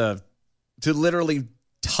meant as to literally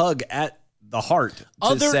tug at the heart. To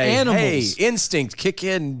Other say, animals. Hey, instinct, kick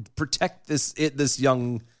in, protect this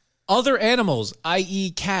young. Other animals,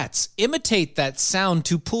 i.e. cats, imitate that sound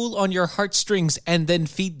to pull on your heartstrings and then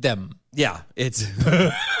feed them. Yeah, it's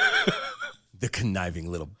the conniving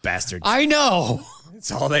little bastards. I know. It's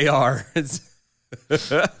all they are.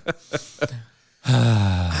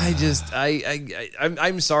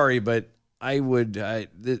 I'm sorry, but I would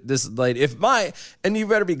this like if my and you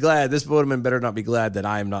better be glad this woman better not be glad that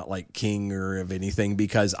I'm not like king or of anything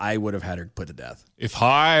because I would have had her put to death. If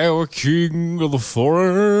I were king of the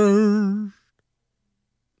forest.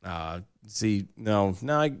 Now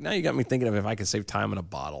you got me thinking of if I could save time in a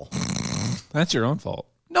bottle. That's your own fault.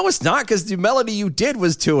 No, it's not because the melody you did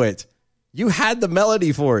was to it. You had the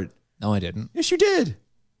melody for it. No, I didn't. Yes, you did.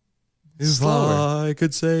 If I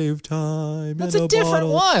could save time. That's a different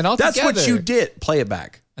one altogether. That's what you did. Play it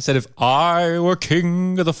back. I said, if I were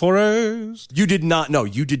king of the forest. You did not. No,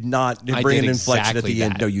 you did not bring an inflection at the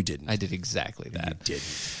end. No, you didn't. I did exactly that. You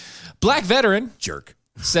didn't. Black veteran. Jerk.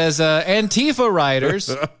 Says Antifa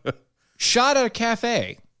rioters shot at a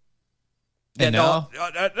cafe. And no.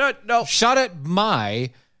 shot at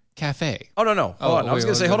my cafe. Oh no! Hold on. I was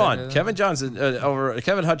going to say, hold on. Kevin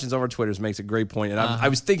Hutchins over Twitter makes a great point, and I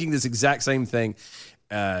was thinking this exact same thing.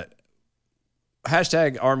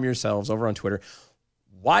 Hashtag arm yourselves over on Twitter.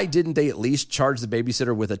 Why didn't they at least charge the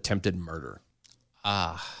babysitter with attempted murder?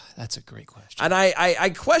 That's a great question. And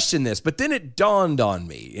I question this, but then it dawned on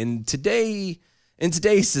me in today's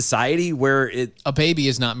society where a baby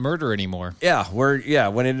is not murder anymore. Yeah,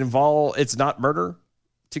 when it's not murder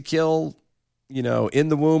to kill, in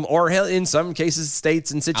the womb, or in some cases,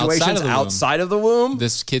 states and situations outside of the womb.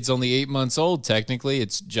 This kid's only 8 months old. Technically,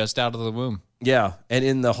 it's just out of the womb. Yeah, and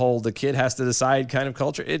in the kid has to decide kind of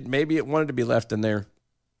culture. Maybe it wanted to be left in there.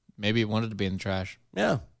 Maybe it wanted to be in the trash.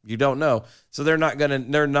 Yeah, you don't know. So they're not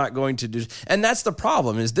going to do. And that's the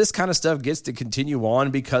problem, is this kind of stuff gets to continue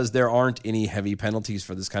on because there aren't any heavy penalties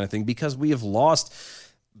for this kind of thing, because we have lost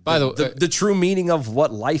the true meaning of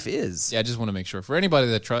what life is. Yeah, I just want to make sure for anybody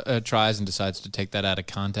that tries and decides to take that out of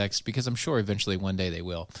context, because I'm sure eventually one day they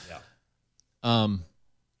will. Yeah.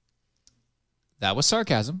 That was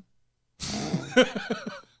sarcasm.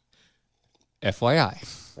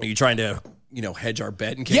 FYI. Are you trying to, hedge our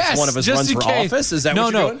bet in case one of us runs for office? Is that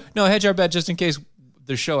what you're doing? No, hedge our bet just in case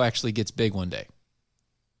the show actually gets big one day.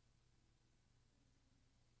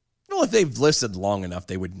 Well, if they've listened long enough,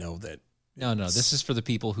 they would know that. No, this is for the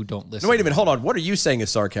people who don't listen. No, wait a minute. Hold on. What are you saying is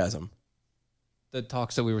sarcasm? The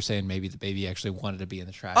talks that we were saying maybe the baby actually wanted to be in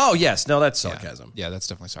the trash. Oh, yes. No, that's sarcasm. Yeah, that's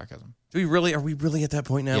definitely sarcasm. Are we really at that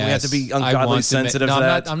point now? Yes, we have to be ungodly sensitive to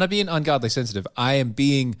that? I'm not being ungodly sensitive. I am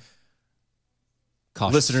being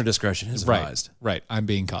cautious. Listener discretion is advised. Right. I'm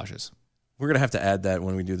being cautious. We're going to have to add that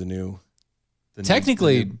when we do the new...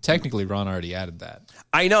 Technically, Ron already added that.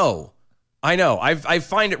 I know. I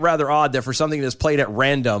find it rather odd that for something that's played at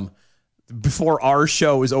random... before our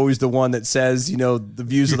show is always the one that says, the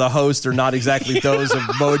views of the host are not exactly those of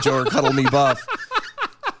Mojo or Cuddle Me Buff.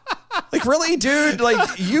 Like, really, dude?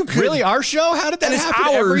 Like, you could... Really, our show? How did that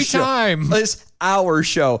happen every time? It's our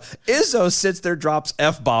show. Izzo sits there, drops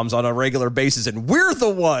F-bombs on a regular basis, and we're the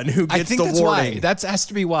one who gets the warning. Why. That has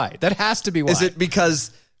to be why. That has to be why. Is it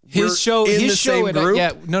because... His show, group?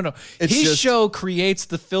 His show creates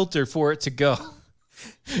the filter for it to go.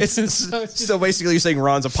 So basically, you're saying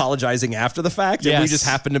Ron's apologizing after the fact, and we just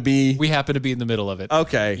happen to be... We happen to be in the middle of it.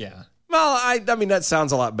 Okay. Yeah. Well, I mean, that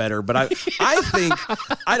sounds a lot better, but I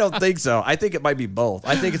don't think so. I think it might be both.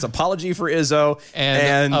 I think it's apology for Izzo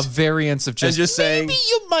and a variance of just saying... Maybe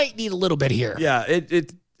you might need a little bit here. Yeah,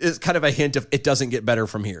 it is kind of a hint of it doesn't get better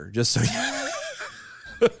from here, just so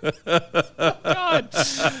God.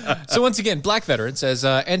 So once again, Black Veteran says,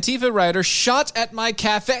 Antifa rider shot at my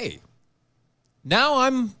cafe. Now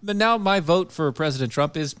my vote for President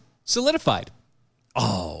Trump is solidified.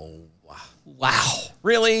 Oh, wow.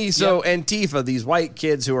 Really? So Antifa, these white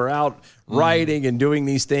kids who are out rioting and doing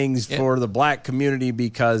these things for the black community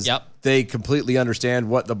because they completely understand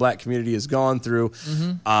what the black community has gone through.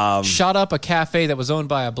 Mm-hmm. Shot up a cafe that was owned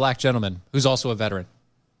by a black gentleman who's also a veteran.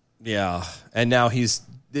 Yeah. And now he's...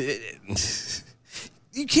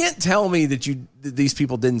 You can't tell me that these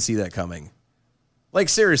people didn't see that coming. Like,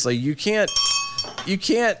 seriously, you can't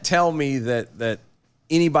tell me that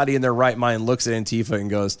anybody in their right mind looks at Antifa and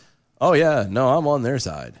goes, oh yeah, no, I'm on their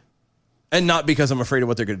side. And not because I'm afraid of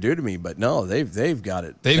what they're going to do to me, but no, they've got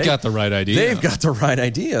it. They've got the right idea. They've got the right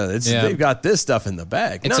idea. They've got this stuff in the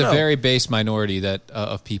bag. It's a very base minority that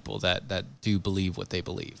of people that do believe what they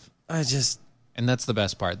believe. And that's the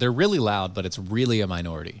best part. They're really loud, but it's really a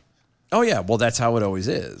minority. Oh yeah, well that's how it always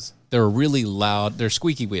is. They're really loud. They're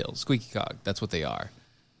squeaky wheels, squeaky cog. That's what they are.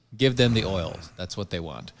 Give them the oil. That's what they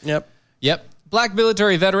want. Yep. Black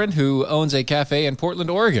military veteran who owns a cafe in Portland,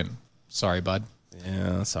 Oregon. Sorry, bud.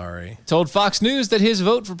 Yeah, sorry. Told Fox News that his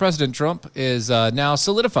vote for President Trump is now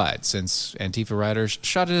solidified since Antifa riders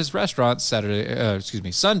shot at his restaurant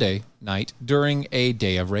Sunday night during a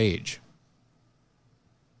day of rage.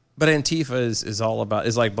 But Antifa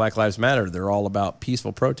is like Black Lives Matter. They're all about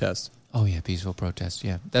peaceful protests. Oh yeah, peaceful protests.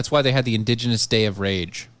 Yeah, that's why they had the Indigenous Day of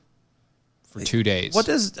Rage for 2 days. What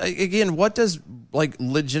does like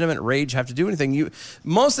legitimate rage have to do with anything?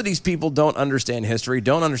 Most of these people don't understand history,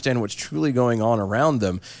 don't understand what's truly going on around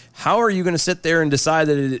them. How are you going to sit there and decide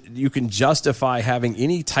that you can justify having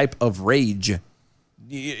any type of rage?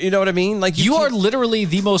 You know what I mean? Like you are literally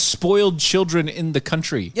the most spoiled children in the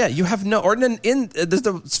country. Yeah, you have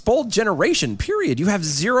the spoiled generation, period. You have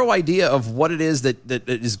zero idea of what it is that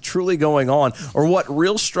is truly going on or what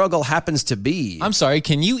real struggle happens to be. I'm sorry,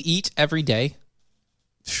 can you eat every day?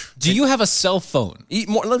 Do you have a cell phone? Eat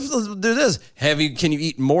more. Let's do this. Can you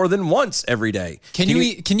eat more than once every day? Can you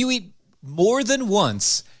eat more than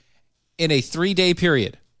once in a 3-day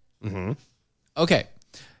period? Mm-hmm. Okay.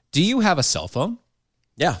 Do you have a cell phone?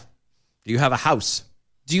 Yeah. Do you have a house?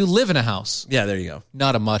 Do you live in a house? Yeah, there you go.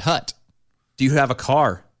 Not a mud hut. Do you have a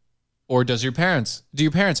car? Or do your parents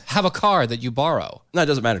have a car that you borrow? No, it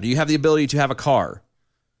doesn't matter. Do you have the ability to have a car?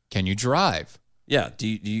 Can you drive? Yeah. Do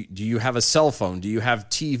you have a cell phone? Do you have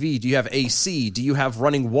TV? Do you have AC? Do you have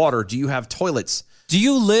running water? Do you have toilets? Do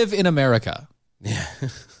you live in America? Yeah.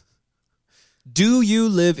 Do you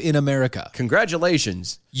live in America?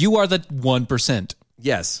 Congratulations. You are the 1%.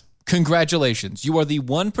 Yes. Congratulations. You are the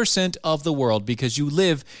 1% of the world because you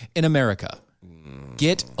live in America.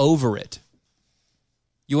 Get over it.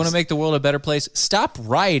 You want to make the world a better place? Stop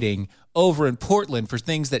rioting over in Portland for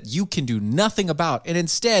things that you can do nothing about, and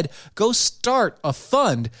instead go start a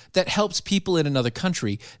fund that helps people in another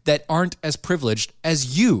country that aren't as privileged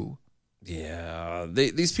as you. Yeah,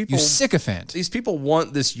 these people, you sycophant. These people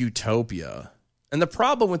want this utopia, and the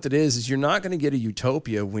problem with it is you're not going to get a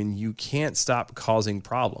utopia when you can't stop causing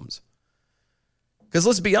problems. Because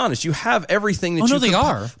let's be honest, you have everything that they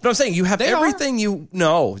are. But I'm saying you have everything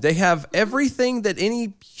they have everything that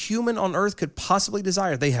any human on earth could possibly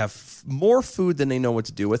desire. They have more food than they know what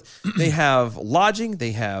to do with. They have lodging.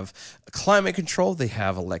 They have climate control. They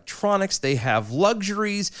have electronics. They have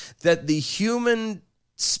luxuries that the human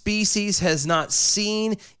species has not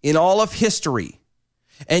seen in all of history.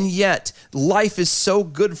 And yet, life is so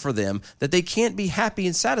good for them that they can't be happy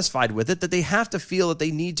and satisfied with it, that they have to feel that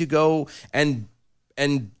they need to go and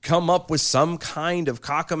come up with some kind of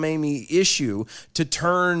cockamamie issue to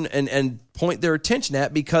turn and point their attention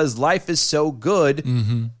at, because life is so good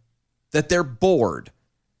that they're bored.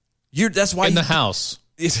 That's why in the house.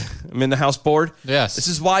 I'm in the house bored. Yes. This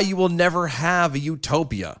is why you will never have a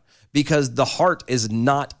utopia, because the heart is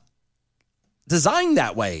not designed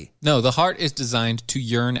that way. No, the heart is designed to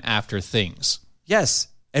yearn after things. Yes.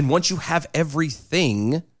 And once you have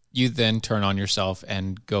everything, you then turn on yourself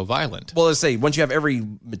and go violent. Well, let's say once you have every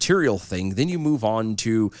material thing, then you move on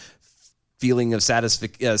to feeling of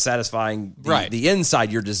satisfying the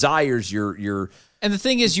inside, your desires, your and the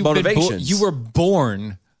thing is, you were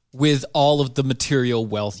born with all of the material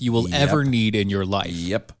wealth you will ever need in your life.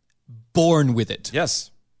 Yep. Born with it.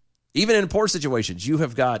 Yes. Even in poor situations, you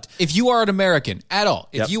have got... If you are an American at all,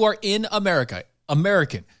 if you are in America,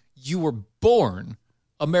 American, you were born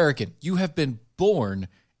American. You have been born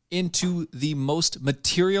into the most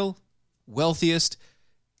material, wealthiest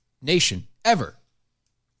nation ever.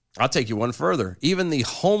 I'll take you one further. Even the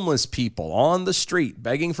homeless people on the street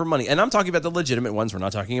begging for money, and I'm talking about the legitimate ones. We're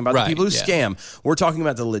not talking about the people who scam. We're talking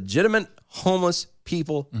about the legitimate homeless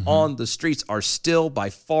people on the streets are still by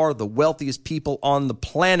far the wealthiest people on the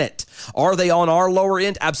planet. Are they on our lower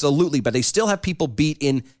end? Absolutely. But they still have people beat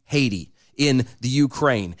in Haiti, in the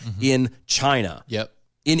Ukraine, in China,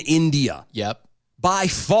 in India. By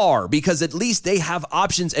far, because at least they have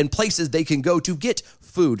options and places they can go to get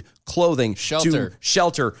food, clothing, shelter,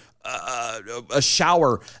 a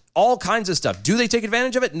shower, all kinds of stuff. Do they take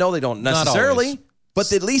advantage of it? No, they don't necessarily.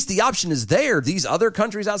 But at least the option is there. These other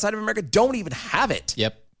countries outside of America don't even have it.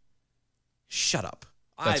 Shut up.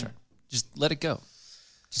 That's right. Just let it go.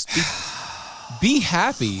 Just be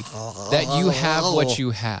happy that you have what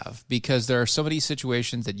you have, because there are so many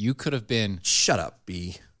situations that you could have been. Shut up,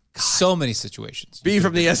 B. God. So many situations. B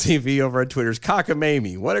from the SCV over on Twitter's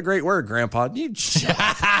cockamamie. What a great word, Grandpa. You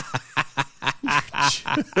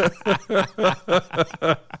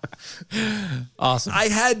awesome. I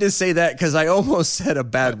had to say that because I almost said a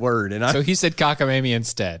bad word. So he said cockamamie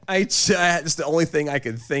instead. It's the only thing I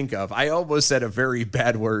could think of. I almost said a very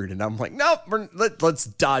bad word, and I'm like, nope, let's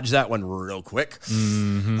dodge that one real quick.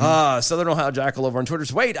 Southern Ohio Jackal over on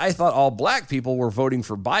Twitter's, wait, I thought all black people were voting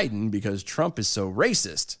for Biden because Trump is so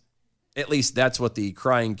racist. At least that's what the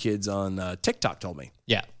crying kids on TikTok told me.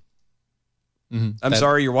 Yeah. I'm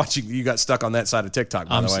sorry you got stuck on that side of TikTok,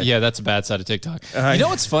 by the way. Yeah, that's a bad side of TikTok. You know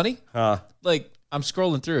what's funny? Like, I'm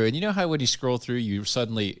scrolling through, and you know how when you scroll through, you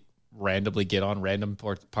suddenly randomly get on random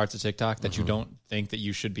parts of TikTok that you don't think that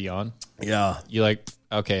you should be on? Yeah. You're like,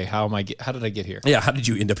 okay, how did I get here? Yeah, how did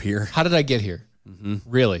you end up here? How did I get here?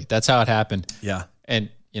 Really? That's how it happened. Yeah. And,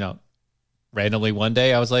 randomly one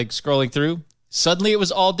day I was like scrolling through. Suddenly it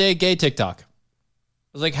was all day gay TikTok. I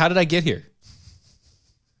was like, how did I get here?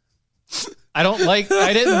 I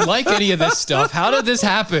didn't like any of this stuff. How did this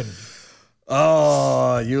happen?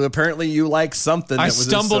 Oh, you like something. I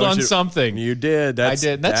stumbled on something. You did. I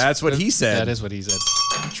did. That's what he said. That is what he said.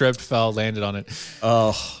 Tripped, fell, landed on it.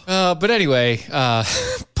 Oh. But anyway,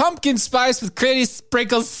 pumpkin spice with cranny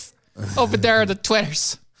sprinkles over there on the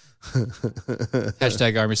Twitters.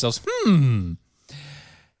 Hashtag arm yourselves.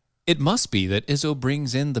 It must be that Izzo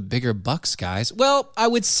brings in the bigger bucks, guys. Well, I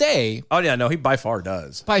would say... Oh, yeah, no, he by far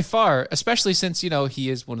does. By far, especially since, he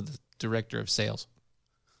is one of the director of sales.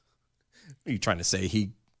 Are you trying to say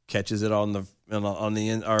he catches it on the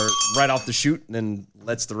end, or right off the chute and then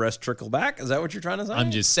lets the rest trickle back? Is that what you're trying to say?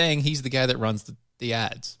 I'm just saying he's the guy that runs the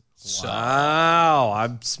ads. Wow,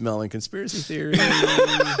 I'm smelling conspiracy theory.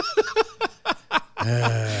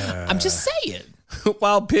 I'm just saying.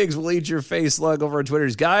 Wild pigs will eat your face slug over on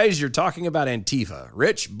Twitter's. Guys, you're talking about Antifa.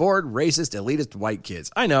 Rich, bored, racist, elitist white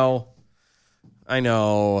kids. I know.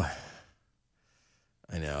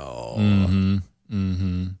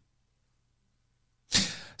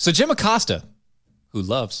 So Jim Acosta, who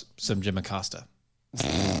loves some Jim Acosta.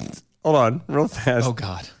 Hold on, real fast. Oh,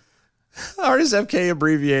 God. Artist FK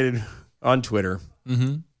abbreviated on Twitter.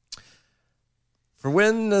 Mm-hmm. For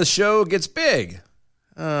when the show gets big.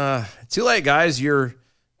 Too late, guys. Your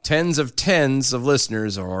tens of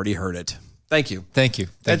listeners have already heard it. Thank you. Thank you.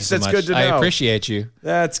 That's so much. good to know. I appreciate you.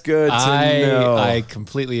 That's good to know. I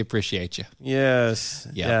completely appreciate you. Yes.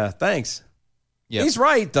 Yeah. Thanks. Yep. He's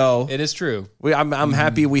right, though. It is true. I'm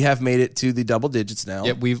happy we have made it to the double digits now.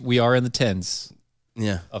 Yep, we are in the tens.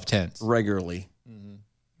 Yeah. Of tens. Regularly. Mm-hmm.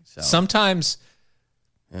 So. Sometimes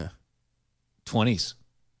 20s.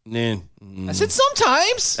 I said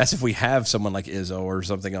sometimes. That's if we have someone like Izzo or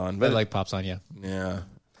something on. But like pops on, yeah. Yeah.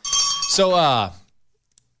 So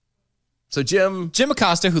Jim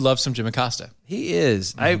Acosta, who loves some Jim Acosta. He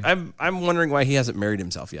is. Mm-hmm. I'm wondering why he hasn't married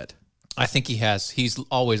himself yet. I think he has. He's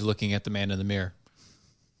always looking at the man in the mirror.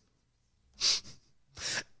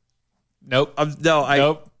 Nope.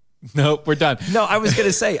 Nope. We're done. No, I was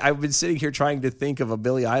gonna say I've been sitting here trying to think of a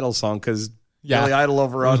Billy Idol song because Billy Idol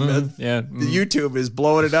over on the YouTube is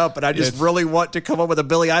blowing it up, and I just really want to come up with a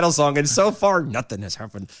Billy Idol song, and so far nothing has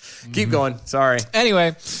happened. Keep going. Sorry.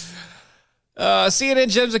 Anyway, CNN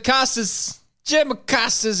Jim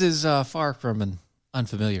Acosta's is far from an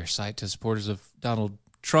unfamiliar sight to supporters of Donald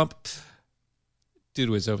Trump due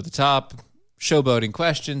to his over-the-top showboating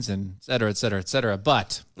questions and et cetera, et cetera, et cetera.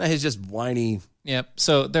 But he's just whiny. Yep.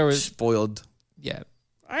 So there was spoiled. Yeah.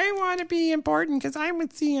 I want to be important because I'm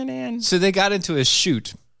with CNN. So they got into a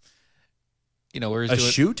shoot. Where he's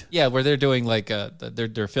shoot? Yeah, where they're doing like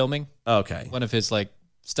they're filming. Okay. One of his like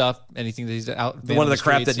stuff, anything that he's out. One of the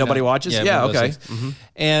crap that nobody watches. Yeah. Okay. Mm-hmm.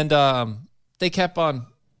 And they kept on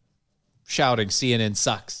shouting, "CNN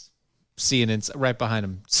sucks." CNN right behind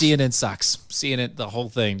him. CNN sucks. CNN, the whole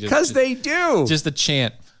thing. Because they do. Just the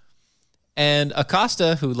chant. And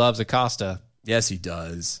Acosta, who loves Acosta. Yes, he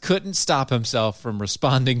does. Couldn't stop himself from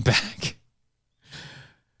responding back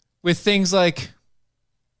with things like,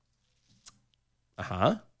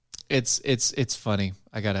 It's funny.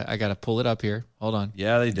 I gotta pull it up here. Hold on.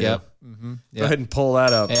 Yeah, they do. Yep. Mm-hmm. Yep. Go ahead and pull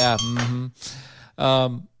that up. Yeah.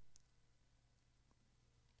 Mm-hmm.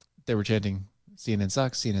 They were chanting, CNN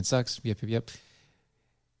sucks, CNN sucks. Yep.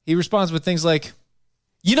 He responds with things like,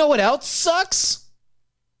 you know what else sucks?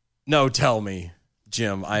 No, tell me,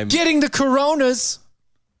 Jim. I'm getting the coronas.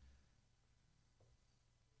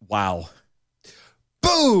 Wow.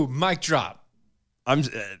 Boom. Mic drop.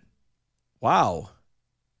 Wow.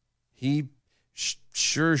 He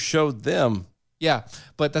sure showed them. Yeah,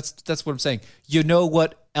 but that's what I'm saying. You know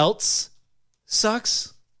what else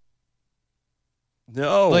sucks?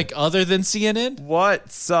 No. Like other than CNN?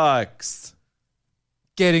 What sucks?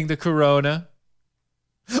 Getting the corona.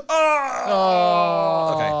 Oh.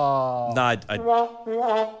 Okay.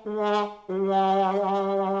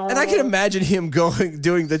 And I can imagine him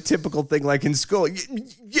doing the typical thing like in school.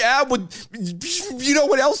 Yeah, but you know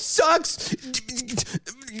what else sucks?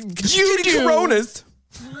 You do. Coronas.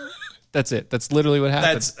 That's it. That's literally what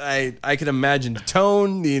happened. I can imagine the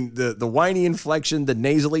tone, the whiny inflection, the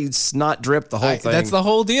nasally snot drip, the whole thing. That's the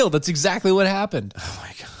whole deal. That's exactly what happened. Oh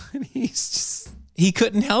my God. He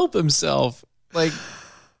couldn't help himself. Like,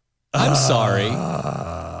 I'm sorry.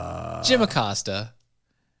 Jim Acosta,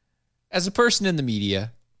 as a person in the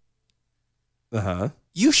media,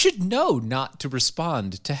 you should know not to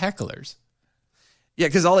respond to hecklers. Yeah,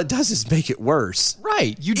 because all it does is make it worse.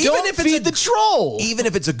 Right. You don't feed the troll. Even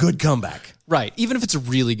if it's a good comeback. Right. Even if it's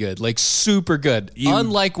really good, like super good.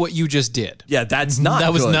 Unlike what you just did. Yeah, that's not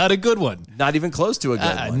That was good. not a good one. Not even close to a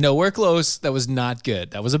good one. Nowhere close. That was not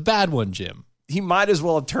good. That was a bad one, Jim. He might as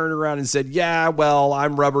well have turned around and said, yeah, well,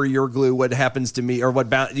 I'm rubber, you're glue. What happens to me, or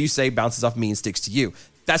what you say bounces off me and sticks to you.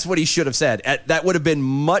 That's what he should have said. That would have been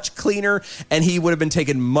much cleaner, and he would have been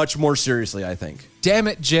taken much more seriously, I think. Damn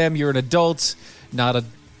it, Jim, you're an adult, not an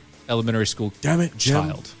elementary school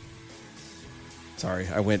child. Sorry,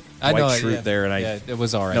 I went Dwight Schrute there, and it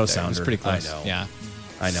was all right. No there. sounder. It was pretty close.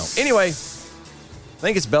 I know. Anyway,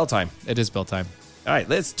 think it's bell time. It is bell time. All right,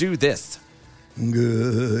 let's do this.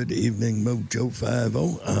 Good evening, Mojo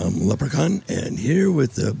 50. I'm Leprechaun, and here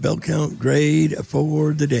with the bell count grade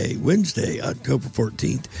for the day, Wednesday, October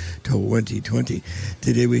 14th, 2020.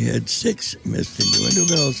 Today we had 6 missed innuendo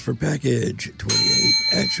bells for package, 28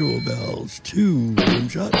 actual bells, 2 rim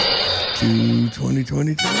shots, 2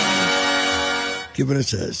 2020 giving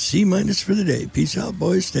us a C- for the day. Peace out,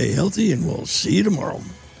 boys. Stay healthy, and we'll see you tomorrow.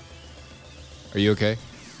 Are you okay?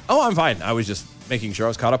 Oh, I'm fine. I was just making sure I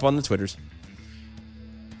was caught up on the Twitters.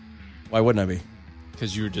 Why wouldn't I be?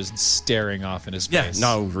 Because you were just staring off into space. Yeah,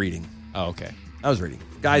 no, reading. Oh, okay. I was reading.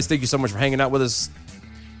 Guys, thank you so much for hanging out with us.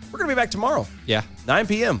 We're going to be back tomorrow. Yeah. 9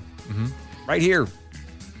 p.m. Right here.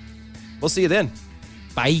 We'll see you then.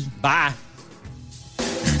 Bye. Bye.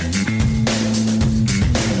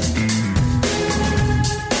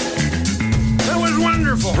 That was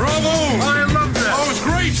wonderful. Bravo! I loved that. Oh, it was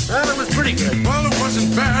great. Well, it was pretty good. Well, it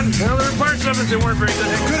wasn't bad. Well, there were parts of it that weren't very good.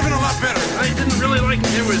 It could have been a lot better. I didn't really like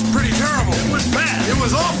it. It was pretty terrible. It was bad. It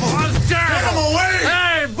was awful. It was terrible. Get him away!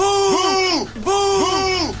 Hey, boo! Boo!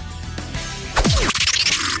 Boo!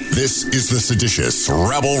 This is the seditious,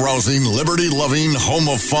 rabble-rousing, liberty-loving, home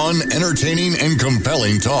of fun, entertaining, and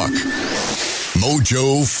compelling talk.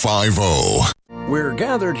 Mojo 50. We're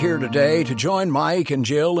gathered here today to join Mike and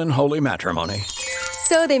Jill in holy matrimony.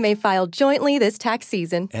 So they may file jointly this tax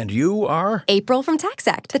season. And you are? April from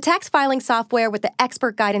TaxAct, the tax filing software with the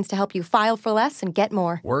expert guidance to help you file for less and get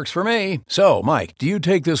more. Works for me. So, Mike, do you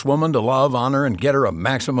take this woman to love, honor, and get her a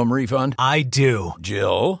maximum refund? I do.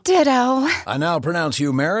 Jill? Ditto. I now pronounce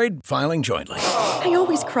you married, filing jointly. I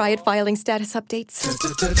always cry at filing status updates.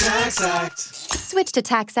 TaxAct. Switch to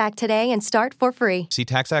TaxAct today and start for free. See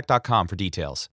TaxAct.com for details.